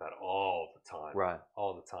think about that all the time.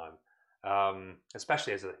 All the time.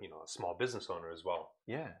 Especially as a small business owner as well.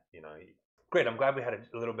 Great. I'm glad we had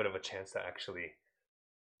a little bit of a chance to actually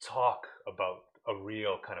talk about a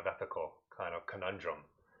real kind of ethical kind of conundrum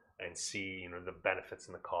and see the benefits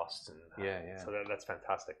and the costs, and so that's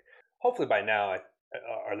fantastic. Hopefully by now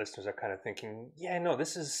our listeners are kind of thinking,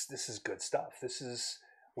 this is good stuff.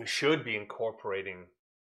 We should be incorporating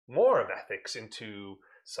more of ethics into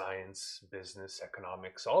science, business,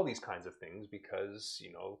 economics, all these kinds of things, because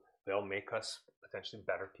they'll make us potentially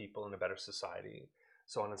better people in a better society,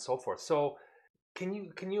 so on and so forth. So can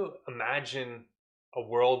you imagine a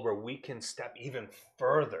world where we can step even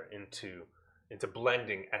further into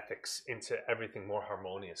blending ethics into everything more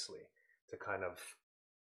harmoniously to kind of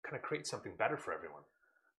create something better for everyone?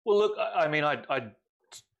 Well, look, I mean, I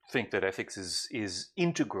think that ethics is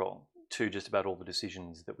integral to just about all the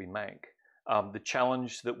decisions that we make. The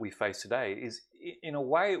challenge that we face today is, in a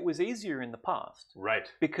way, it was easier in the past.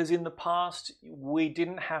 Because in the past, we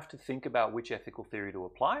didn't have to think about which ethical theory to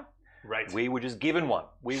apply. We were just given one.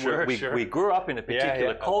 We grew up in a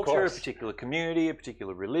particular culture, a particular community, a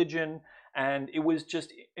particular religion, and it was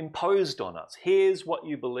just imposed on us. Here's what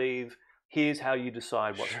you believe. Here's how you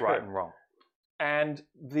decide what's right and wrong. And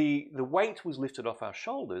the weight was lifted off our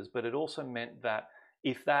shoulders, but it also meant that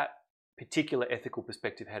if that particular ethical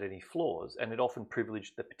perspective had any flaws, and it often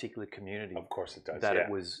privileged the particular community, of course it does, that it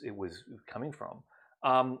was coming from,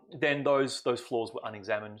 then those flaws were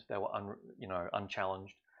unexamined, they were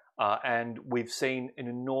unchallenged, and we've seen an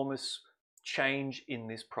enormous change in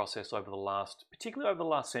this process particularly over the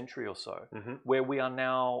last century or so, where we are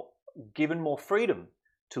now given more freedom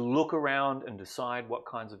to look around and decide what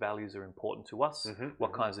kinds of values are important to us,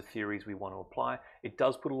 what kinds of theories we want to apply. It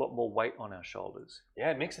does put a lot more weight on our shoulders.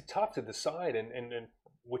 Yeah, it makes it tough to decide and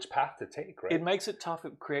which path to take, right? It makes it tough.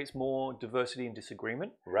 It creates more diversity and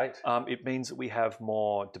disagreement. Right. It means that we have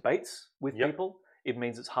more debates with people. It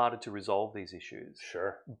means it's harder to resolve these issues.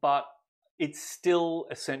 Sure. But it's still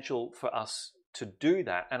essential for us to do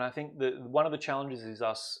that. And I think that one of the challenges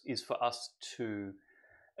is for us to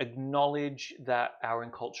acknowledge that our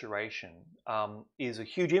enculturation is a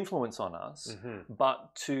huge influence on us,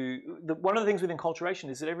 but one of the things with enculturation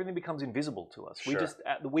is that everything becomes invisible to us. Sure.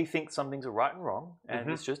 We think some things are right and wrong, and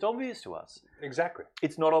it's just obvious to us. Exactly.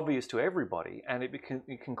 It's not obvious to everybody, and it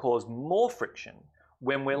can cause more friction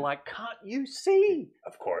when we're like, can't you see?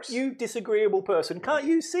 Of course. You disagreeable person, can't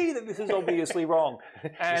you see that this is obviously wrong?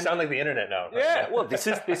 And you sound like the internet now. Yeah, well, this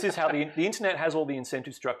is how the internet has all the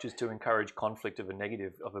incentive structures to encourage conflict of a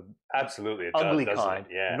negative, of a absolutely ugly kind,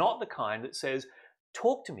 not the kind that says,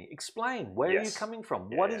 talk to me, explain, where are you coming from?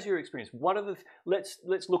 What is your experience? What are let's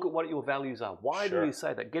look at what your values are. Why do you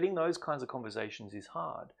say that? Getting those kinds of conversations is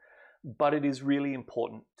hard, but it is really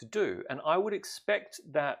important to do. And I would expect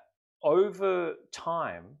that over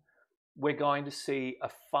time, we're going to see a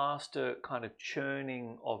faster kind of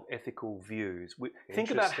churning of ethical views. Think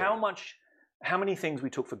about how many things we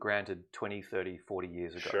took for granted 20, 30, 40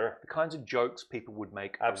 years ago. Sure. The kinds of jokes people would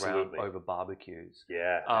make around over barbecues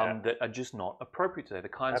that are just not appropriate today. The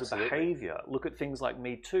kinds of behavior. Look at things like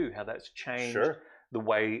Me Too, how that's changed the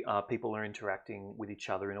way people are interacting with each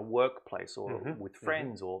other in a workplace or with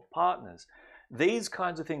friends or partners. These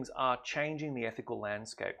kinds of things are changing the ethical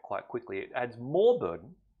landscape quite quickly. It adds more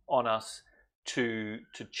burden on us to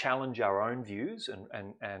challenge our own views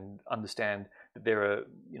and understand that there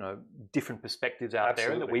are different perspectives out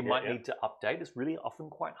there and that we might need to update. It's really often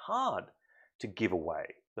quite hard to give away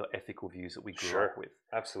the ethical views that we grew up with.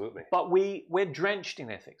 Absolutely. But we're drenched in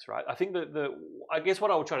ethics, right? I think I guess what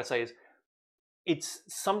I would try to say is it's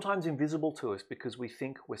sometimes invisible to us because we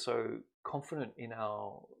think we're so confident in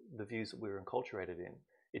the views that we're enculturated in.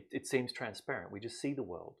 It seems transparent. We just see the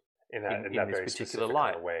world in that this particular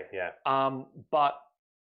light. Kind of way. But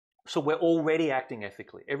so we're already acting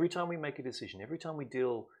ethically. Every time we make a decision, every time we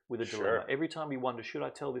deal with a dilemma, every time we wonder, should I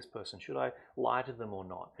tell this person? Should I lie to them or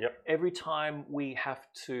not? Every time we have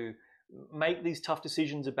to make these tough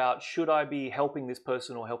decisions about should I be helping this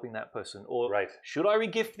person or helping that person, or should I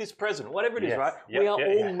regift this present, whatever it is, right? We are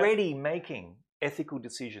already making ethical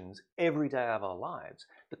decisions every day of our lives.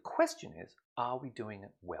 The question is, are we doing it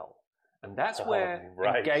well? And that's where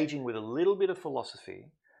engaging with a little bit of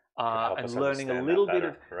philosophy and learning a little bit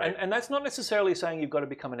of, and that's not necessarily saying you've got to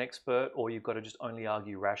become an expert or you've got to just only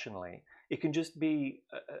argue rationally. It can just be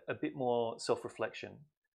a bit more self-reflection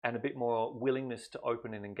and a bit more willingness to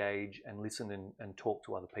open and engage and listen and talk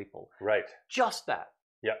to other people. Right. Just that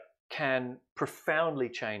can profoundly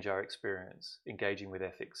change our experience engaging with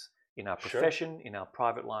ethics in our profession, in our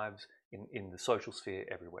private lives, in the social sphere,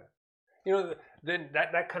 everywhere. Then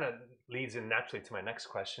that kind of leads in naturally to my next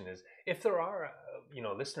question is, if there are,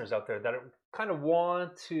 listeners out there that kind of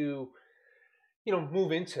want to,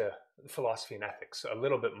 move into philosophy and ethics a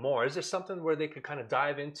little bit more, is there something where they could kind of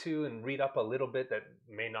dive into and read up a little bit that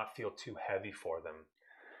may not feel too heavy for them?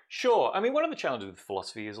 Sure. I mean, one of the challenges with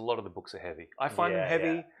philosophy is a lot of the books are heavy. I find them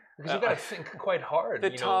heavy. Because you've got to think quite hard.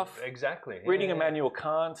 They're tough. Exactly. Reading Immanuel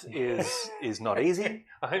Kant is not easy.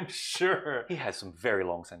 I'm sure. He has some very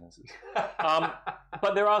long sentences.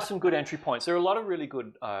 But there are some good entry points. There are a lot of really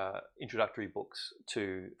good introductory books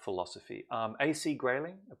to philosophy. A.C.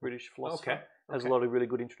 Grayling, a British philosopher, has a lot of really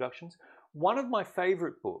good introductions. One of my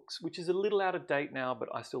favorite books, which is a little out of date now, but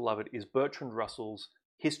I still love it, is Bertrand Russell's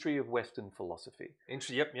History of Western Philosophy.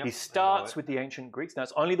 Yep. He starts with the ancient Greeks. Now,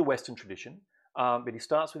 it's only the Western tradition. But he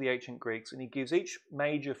starts with the ancient Greeks and he gives each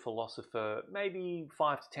major philosopher maybe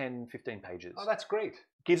 5 to 10, 15 pages. Oh, that's great.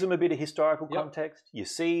 Gives them a bit of historical context. You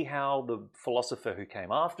see how the philosopher who came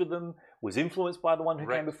after them was influenced by the one who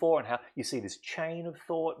came before, and how you see this chain of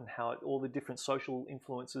thought and how all the different social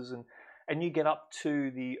influences, and you get up to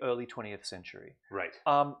the early 20th century. Right.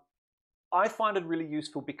 I find it really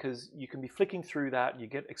useful because you can be flicking through that, you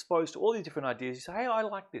get exposed to all these different ideas. You say, hey, I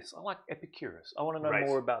like this. I like Epicurus. I want to know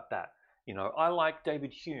more about that. You know, I like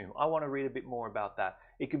David Hume. I want to read a bit more about that.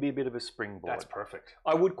 It could be a bit of a springboard. That's perfect.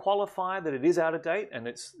 I would qualify that it is out of date and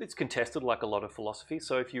it's contested like a lot of philosophy.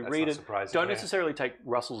 So if you read it, don't necessarily take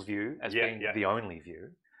Russell's view as being the only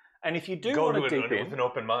view. And if you do want to deep in, with an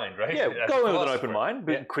open mind, right? Yeah, go in with an open mind,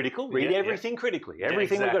 but critical. Read everything critically.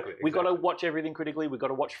 Everything we've got to watch everything critically. We've got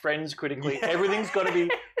to watch Friends critically. Everything's got to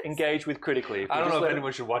be engaged with critically. I don't know if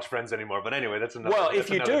anyone should watch Friends anymore, but anyway, that's another. Well,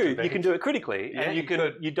 if you do, you can do it critically, and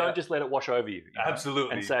you don't just let it wash over you. You know?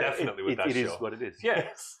 Absolutely, and say definitely with that show. It is what it is.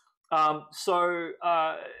 Yes.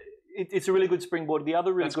 It's a really good springboard. The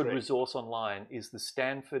other really good resource online is the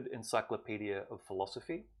Stanford Encyclopedia of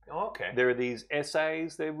Philosophy. Oh, okay. There are these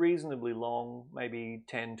essays. They're reasonably long, maybe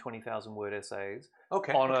 10, 20,000 word essays on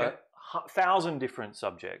 1,000 different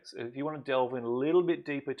subjects. If you want to delve in a little bit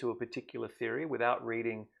deeper to a particular theory without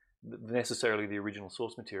reading necessarily the original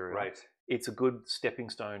source material, it's a good stepping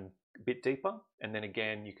stone a bit deeper. And then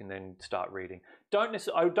again, you can then start reading.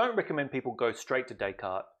 I don't recommend people go straight to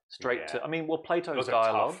Descartes. Plato's dialogues. Those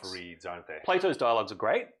are tough reads, aren't they? Plato's dialogues are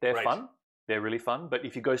great. They're fun. They're really fun. But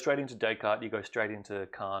if you go straight into Descartes, you go straight into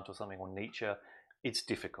Kant or something, or Nietzsche, it's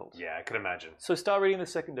difficult. Yeah, I can imagine. So start reading the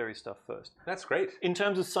secondary stuff first. That's great. In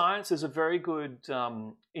terms of science, there's a very good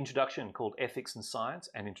introduction called Ethics and Science,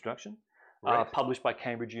 an introduction, published by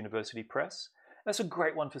Cambridge University Press. That's a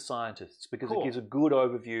great one for scientists because it gives a good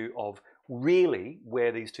overview of really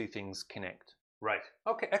where these two things connect. Right.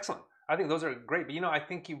 Okay, excellent. I think those are great, but I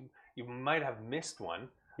think you might have missed one.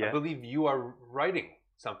 Yeah. I believe you are writing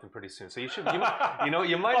something pretty soon, so you should. You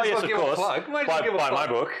might as well give a plug. Buy my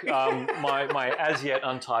book, my as yet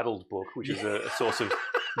untitled book, which is a source of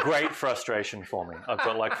great frustration for me. I've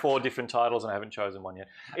got like 4 different titles and I haven't chosen one yet.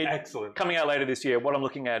 Excellent. Coming out later this year. What I'm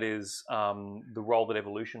looking at is the role that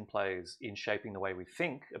evolution plays in shaping the way we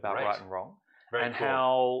think about right and wrong,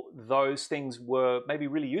 how those things were maybe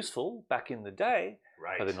really useful back in the day.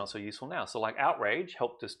 But they're not so useful now. So like outrage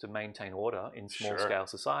helped us to maintain order in small scale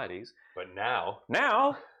societies. But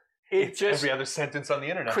now it's just every other sentence on the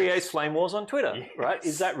internet creates flame wars on Twitter, right?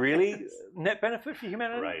 Is that really net benefit for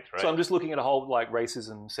humanity? Right. So I'm just looking at a whole like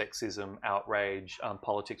racism, sexism, outrage,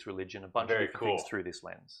 politics, religion, a bunch of different things through this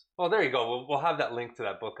lens. Well, there you go. We'll have that link to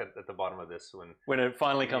that book at the bottom of this when it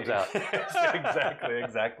finally comes out.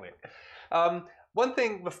 Exactly. One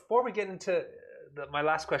thing before we get into my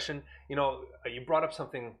last question, you brought up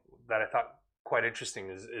something that I thought quite interesting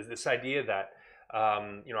is this idea that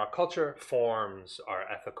our culture forms our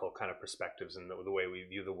ethical kind of perspectives and the way we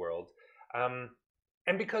view the world,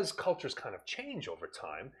 and because cultures kind of change over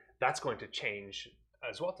time, that's going to change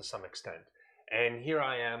as well to some extent. And here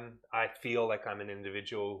I am. I feel like I'm an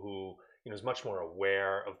individual who is much more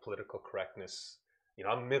aware of political correctness.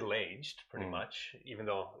 I'm middle-aged pretty much, even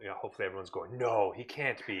though hopefully everyone's going, no, he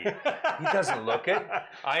can't be. He doesn't look it.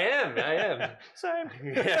 I am. Same.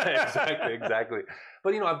 Yeah, exactly.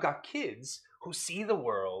 But I've got kids who see the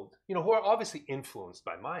world, who are obviously influenced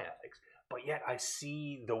by my ethics, but yet I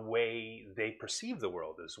see the way they perceive the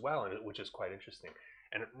world as well, which is quite interesting.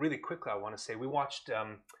 And really quickly, I want to say we watched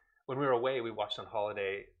when we were away. We watched on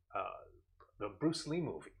holiday the Bruce Lee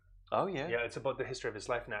movie. Oh, yeah. Yeah, it's about the history of his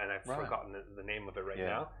life now, and I've forgotten the name of it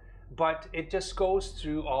now. But it just goes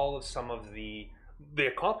through all of some of the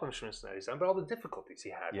accomplishments that he's done, but all the difficulties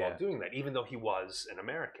he had while doing that, even though he was an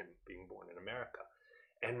American, being born in America.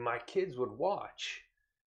 And my kids would watch,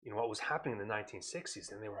 what was happening in the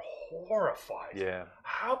 1960s, and they were horrified. Yeah.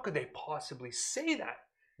 How could they possibly say that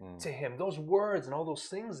to him? Those words and all those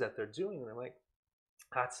things that they're doing. And they're like,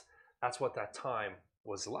 that's what that time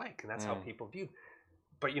was like, and that's how people viewed.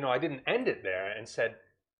 But, I didn't end it there and said,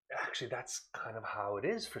 actually, that's kind of how it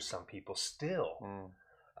is for some people still.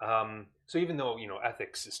 So even though,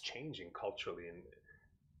 ethics is changing culturally and,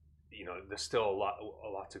 there's still a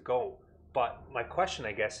lot to go. But my question,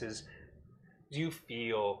 I guess, is, do you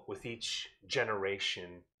feel with each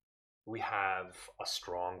generation we have a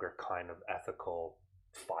stronger kind of ethical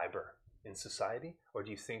fiber in society? Or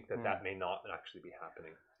do you think that may not actually be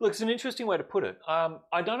happening? Look, it's an interesting way to put it.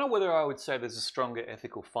 I don't know whether I would say there's a stronger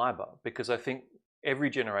ethical fiber, because I think every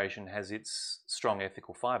generation has its strong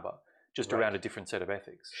ethical fiber, just around a different set of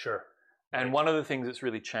ethics. Sure. And one of the things that's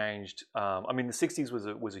really changed, the 60s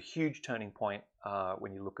was a huge turning point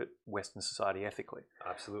when you look at Western society ethically.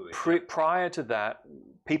 Absolutely. Prior to that,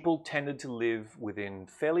 people tended to live within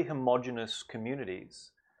fairly homogenous communities.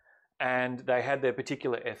 And they had their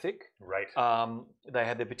particular ethic. Right. They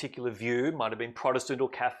had their particular view. Might have been Protestant or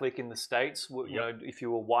Catholic in the States. If you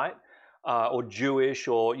were white, or Jewish,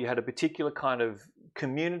 or you had a particular kind of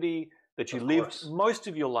community that you lived most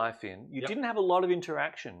of your life in. You didn't have a lot of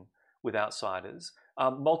interaction with outsiders.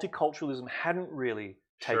 Multiculturalism hadn't really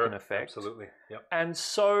taken effect. Absolutely. Yep. And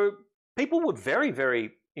so people were very,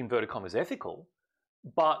 very, inverted commas, ethical,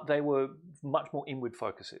 but they were much more inward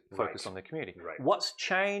focused on their community. Right. What's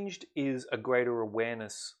changed is a greater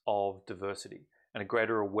awareness of diversity and a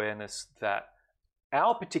greater awareness that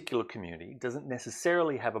our particular community doesn't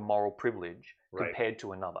necessarily have a moral privilege compared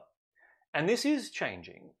to another. And this is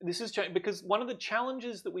changing. This is changing because one of the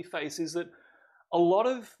challenges that we face is that a lot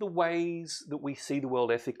of the ways that we see the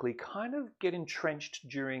world ethically kind of get entrenched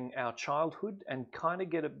during our childhood and kind of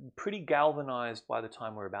get pretty galvanized by the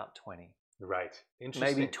time we're about 20. Right.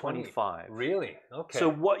 Interesting. Maybe 25. Really? Okay. So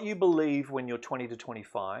what you believe when you're 20 to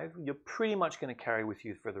 25, you're pretty much going to carry with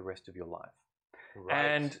you for the rest of your life. Right.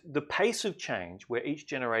 And the pace of change, where each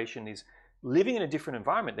generation is living in a different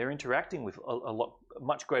environment, they're interacting with a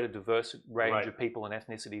much greater diverse range of people and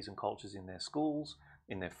ethnicities and cultures in their schools,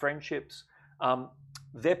 in their friendships.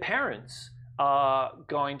 Their parents are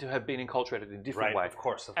going to have been enculturated in a different way. Of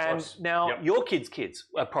course. And now your kids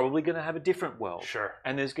are probably going to have a different world. Sure.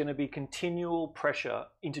 And there's going to be continual pressure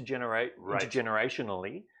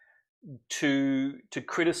intergenerationally to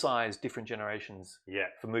criticize different generations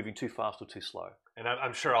for moving too fast or too slow. And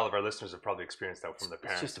I'm sure all of our listeners have probably experienced that from their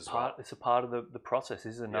parents it's just as well. It's a part of the process.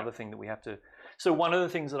 This is another thing that we have to... So one of the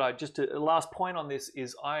things that a last point on this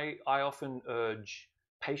is I often urge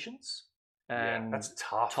patience and that's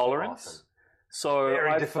tough, tolerance. Often. So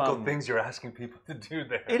very difficult things you're asking people to do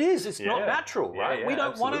there. It is. It's not natural, right? We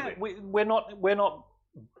don't want to. We're not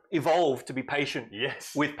evolved to be patient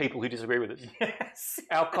with people who disagree with us. Yes.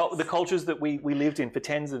 The cultures that we lived in for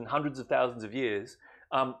tens and hundreds of thousands of years,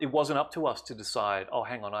 it wasn't up to us to decide, oh,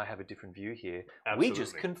 hang on, I have a different view here. Absolutely. We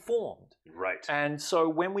just conformed. Right. And so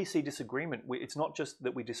when we see disagreement, it's not just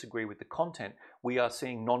that we disagree with the content, we are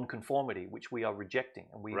seeing non-conformity, which we are rejecting.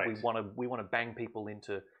 And we want to bang people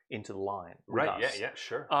into the line with us. Yeah,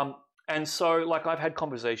 sure. And so, like, I've had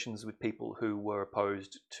conversations with people who were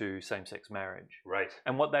opposed to same-sex marriage. Right.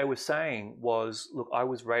 And what they were saying was, look, I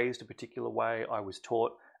was raised a particular way, I was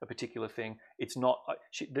taught a particular thing. It's not,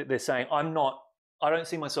 they're saying, I don't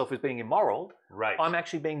see myself as being immoral. Right. I'm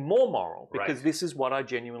actually being more moral because this is what I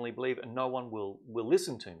genuinely believe and no one will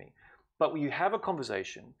listen to me. But when you have a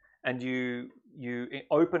conversation and you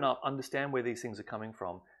open up, understand where these things are coming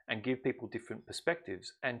from, and give people different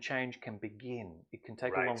perspectives, and change can begin. It can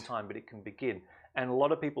take a long time, but it can begin. And a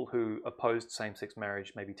lot of people who opposed same-sex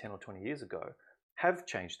marriage maybe 10 or 20 years ago have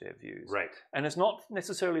changed their views. Right. And it's not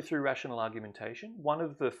necessarily through rational argumentation. One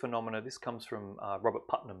of the phenomena, this comes from Robert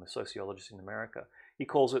Putnam, a sociologist in America. He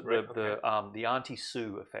calls it the Auntie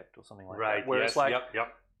Sue effect or something like that. Where it's like,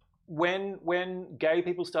 when gay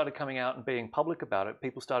people started coming out and being public about it,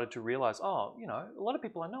 people started to realize, oh, a lot of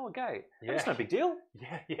people I know are gay. It's no big deal.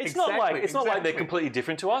 It's not like they're completely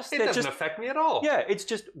different to us. It doesn't affect me at all. Yeah, it's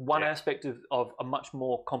just one aspect of a much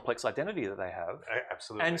more complex identity that they have.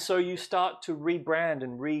 Absolutely. And so you start to rebrand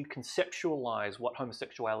and reconceptualize what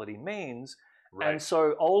homosexuality means. Right. And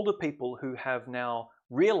so older people who have now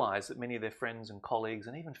realized that many of their friends and colleagues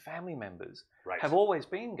and even family members have always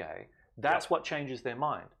been gay, that's what changes their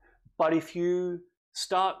mind. But if you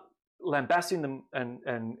start lambasting them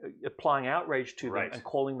and applying outrage to them and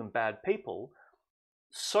calling them bad people,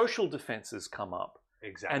 social defenses come up.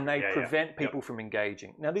 Exactly. And they prevent people from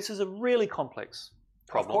engaging. Now, this is a really complex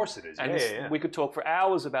problem. Of course it is. And we could talk for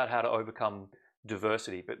hours about how to overcome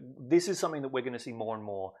diversity, but this is something that we're going to see more and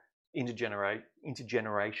more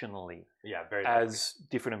intergenerationally as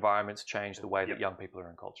different environments change the way that young people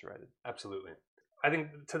are enculturated. Absolutely. I think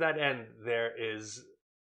to that end, there is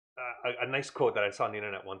a nice quote that I saw on the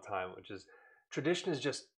internet one time, which is, tradition is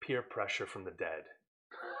just peer pressure from the dead.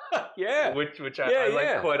 Which I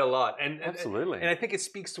like quite a lot. And absolutely. And I think it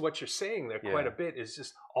speaks to what you're saying there quite a bit, is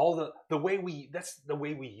just all the way that's the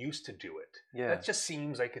way we used to do it. Yeah. That just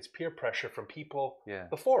seems like it's peer pressure from people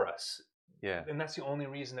before us. Yeah. And that's the only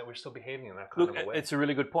reason that we're still behaving in that kind of a way. It's a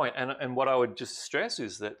really good point. And what I would just stress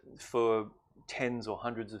is that for tens or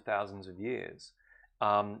hundreds of thousands of years,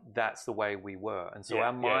 that's the way we were. And so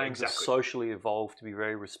our minds have socially evolved to be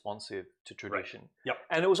very responsive to tradition. Right. Yep.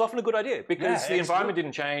 And it was often a good idea because the environment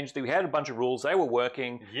didn't change. We had a bunch of rules. They were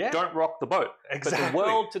working. Yeah. Don't rock the boat. Exactly. But the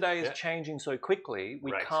world today is changing so quickly,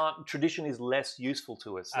 we can't, tradition is less useful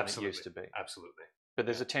to us than it used to be. Absolutely. But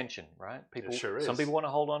there's a tension, right? It sure is. Some people want to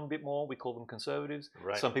hold on a bit more. We call them conservatives.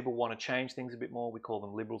 Right. Some people want to change things a bit more. We call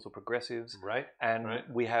them liberals or progressives. Right. And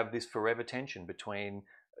we have this forever tension between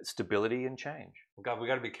stability and change. God, we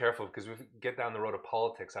got to be careful because if we get down the road of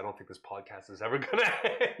politics, I don't think this podcast is ever going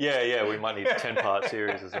to. We might need a 10-part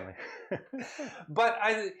series or something. But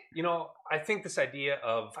I think this idea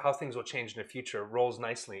of how things will change in the future rolls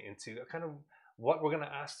nicely into a kind of what we're going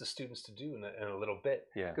to ask the students to do in a little bit.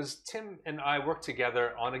 Yeah. Because Tim and I worked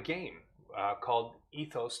together on a game called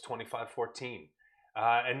Ethos 2514.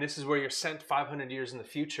 And this is where you're sent 500 years in the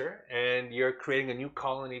future, and you're creating a new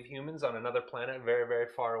colony of humans on another planet very, very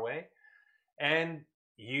far away. And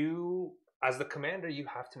you, as the commander, you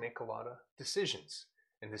have to make a lot of decisions.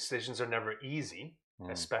 And decisions are never easy,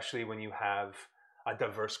 especially when you have a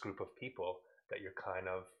diverse group of people that you're kind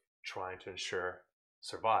of trying to ensure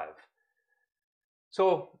survive.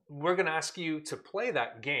 So we're going to ask you to play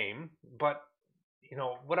that game, but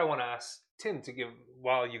what I want to ask Tim to give,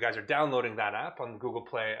 while you guys are downloading that app on Google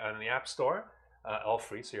Play and the App Store, all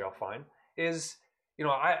free, so you're all fine, is,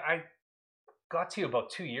 I got to you about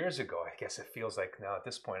 2 years ago, I guess it feels like now at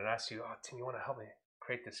this point, and asked you, Tim, you want to help me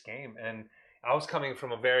create this game? And I was coming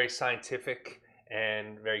from a very scientific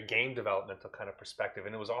and very game developmental kind of perspective,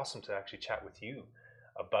 and it was awesome to actually chat with you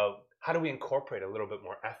about how do we incorporate a little bit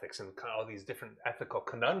more ethics and kind of all these different ethical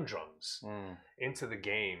conundrums into the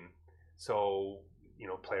game, so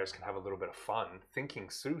players can have a little bit of fun thinking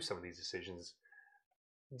through some of these decisions.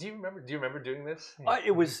 Do you remember doing this?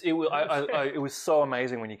 It was so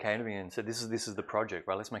amazing when you came to me and said, "This is the project,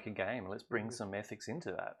 right? Let's make a game. Let's bring some ethics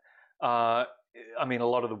into that." I mean, a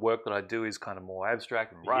lot of the work that I do is kind of more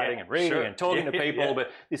abstract and writing and reading and talking to people, but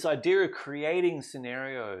this idea of creating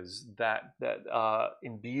scenarios that are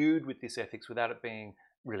imbued with this ethics without it being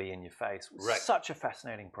really in your face was such a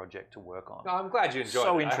fascinating project to work on. No, I'm glad you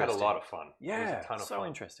enjoyed it. I had a lot of fun. Yeah, it was a ton of fun.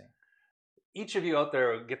 Interesting. Each of you out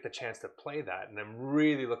there get the chance to play that, and I'm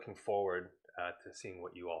really looking forward to seeing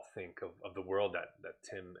what you all think of the world that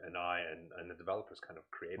Tim and I and the developers kind of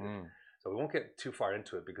created. So we won't get too far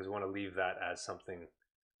into it because we want to leave that as something,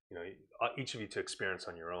 each of you to experience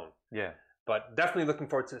on your own. Yeah. But definitely looking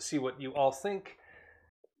forward to see what you all think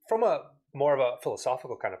from a more of a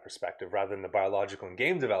philosophical kind of perspective rather than the biological and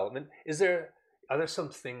game development. Are there some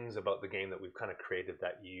things about the game that we've kind of created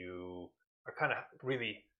that you are kind of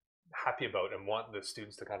really happy about and want the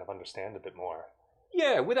students to kind of understand a bit more?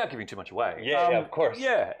 Yeah, without giving too much away. Yeah, of course.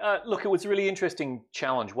 Yeah, look, it was a really interesting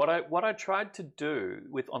challenge. What I tried to do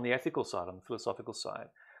on the ethical side, on the philosophical side,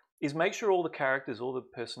 is make sure all the characters, all the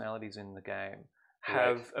personalities in the game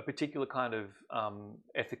have a particular kind of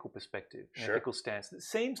ethical perspective, ethical stance that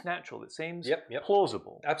seems natural, that seems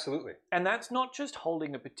plausible. Absolutely. And that's not just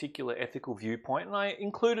holding a particular ethical viewpoint. And I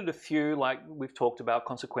included a few, like we've talked about,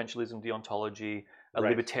 consequentialism, deontology,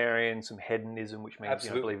 libertarian, some hedonism, which means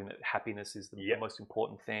believing that happiness is the most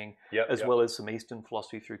important thing, as well as some Eastern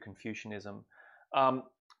philosophy through Confucianism.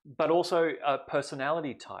 But also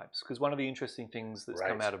personality types, because one of the interesting things that's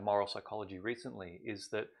come out of moral psychology recently is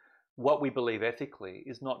that what we believe ethically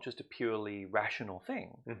is not just a purely rational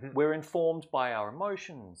thing. We're informed by our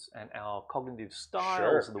emotions and our cognitive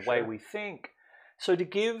styles and the way we think. So to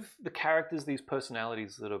give the characters these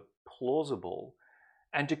personalities that are plausible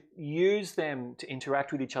and to use them to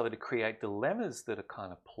interact with each other to create dilemmas that are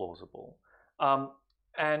kind of plausible,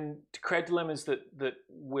 and to create dilemmas that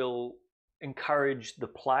will encourage the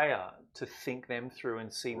player to think them through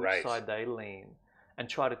and see which side they lean and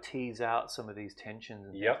try to tease out some of these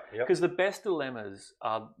tensions. Because the best dilemmas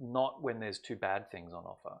are not when there's two bad things on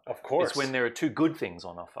offer. Of course. It's when there are two good things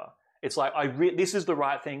on offer. It's like, this is the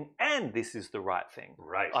right thing and this is the right thing.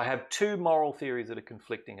 Right. I have two moral theories that are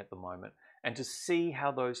conflicting at the moment, and to see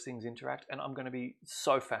how those things interact, and I'm going to be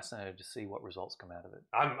so fascinated to see what results come out of it.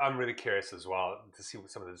 I'm really curious as well to see what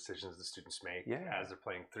some of the decisions the students make as they're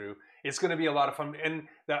playing through. It's going to be a lot of fun. And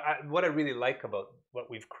what I really like about what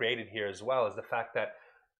we've created here as well is the fact that,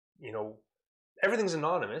 everything's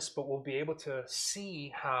anonymous, but we'll be able to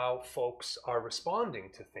see how folks are responding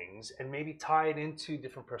to things and maybe tie it into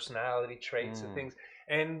different personality traits and things.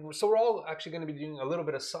 And so we're all actually going to be doing a little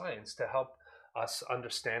bit of science to help us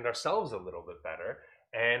understand ourselves a little bit better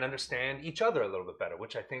and understand each other a little bit better,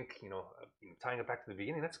 which I think, tying it back to the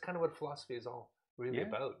beginning, that's kind of what philosophy is all really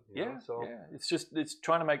about. So it's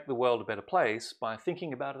trying to make the world a better place by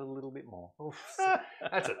thinking about it a little bit more.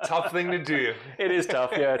 That's a tough thing to do. It is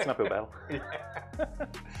tough. Yeah, it's an uphill battle.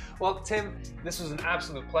 Well, Tim, this was an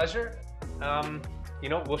absolute pleasure.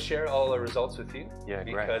 We'll share all the results with you. Yeah,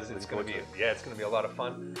 because it's going to be a lot of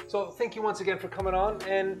fun. So thank you once again for coming on,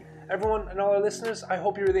 and everyone and all our listeners. I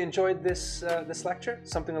hope you really enjoyed this lecture.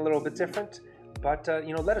 Something a little bit different, but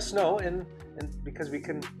let us know, and because we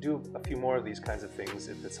can do a few more of these kinds of things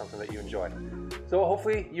if it's something that you enjoy. So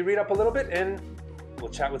hopefully you read up a little bit, and we'll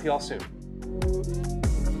chat with you all soon.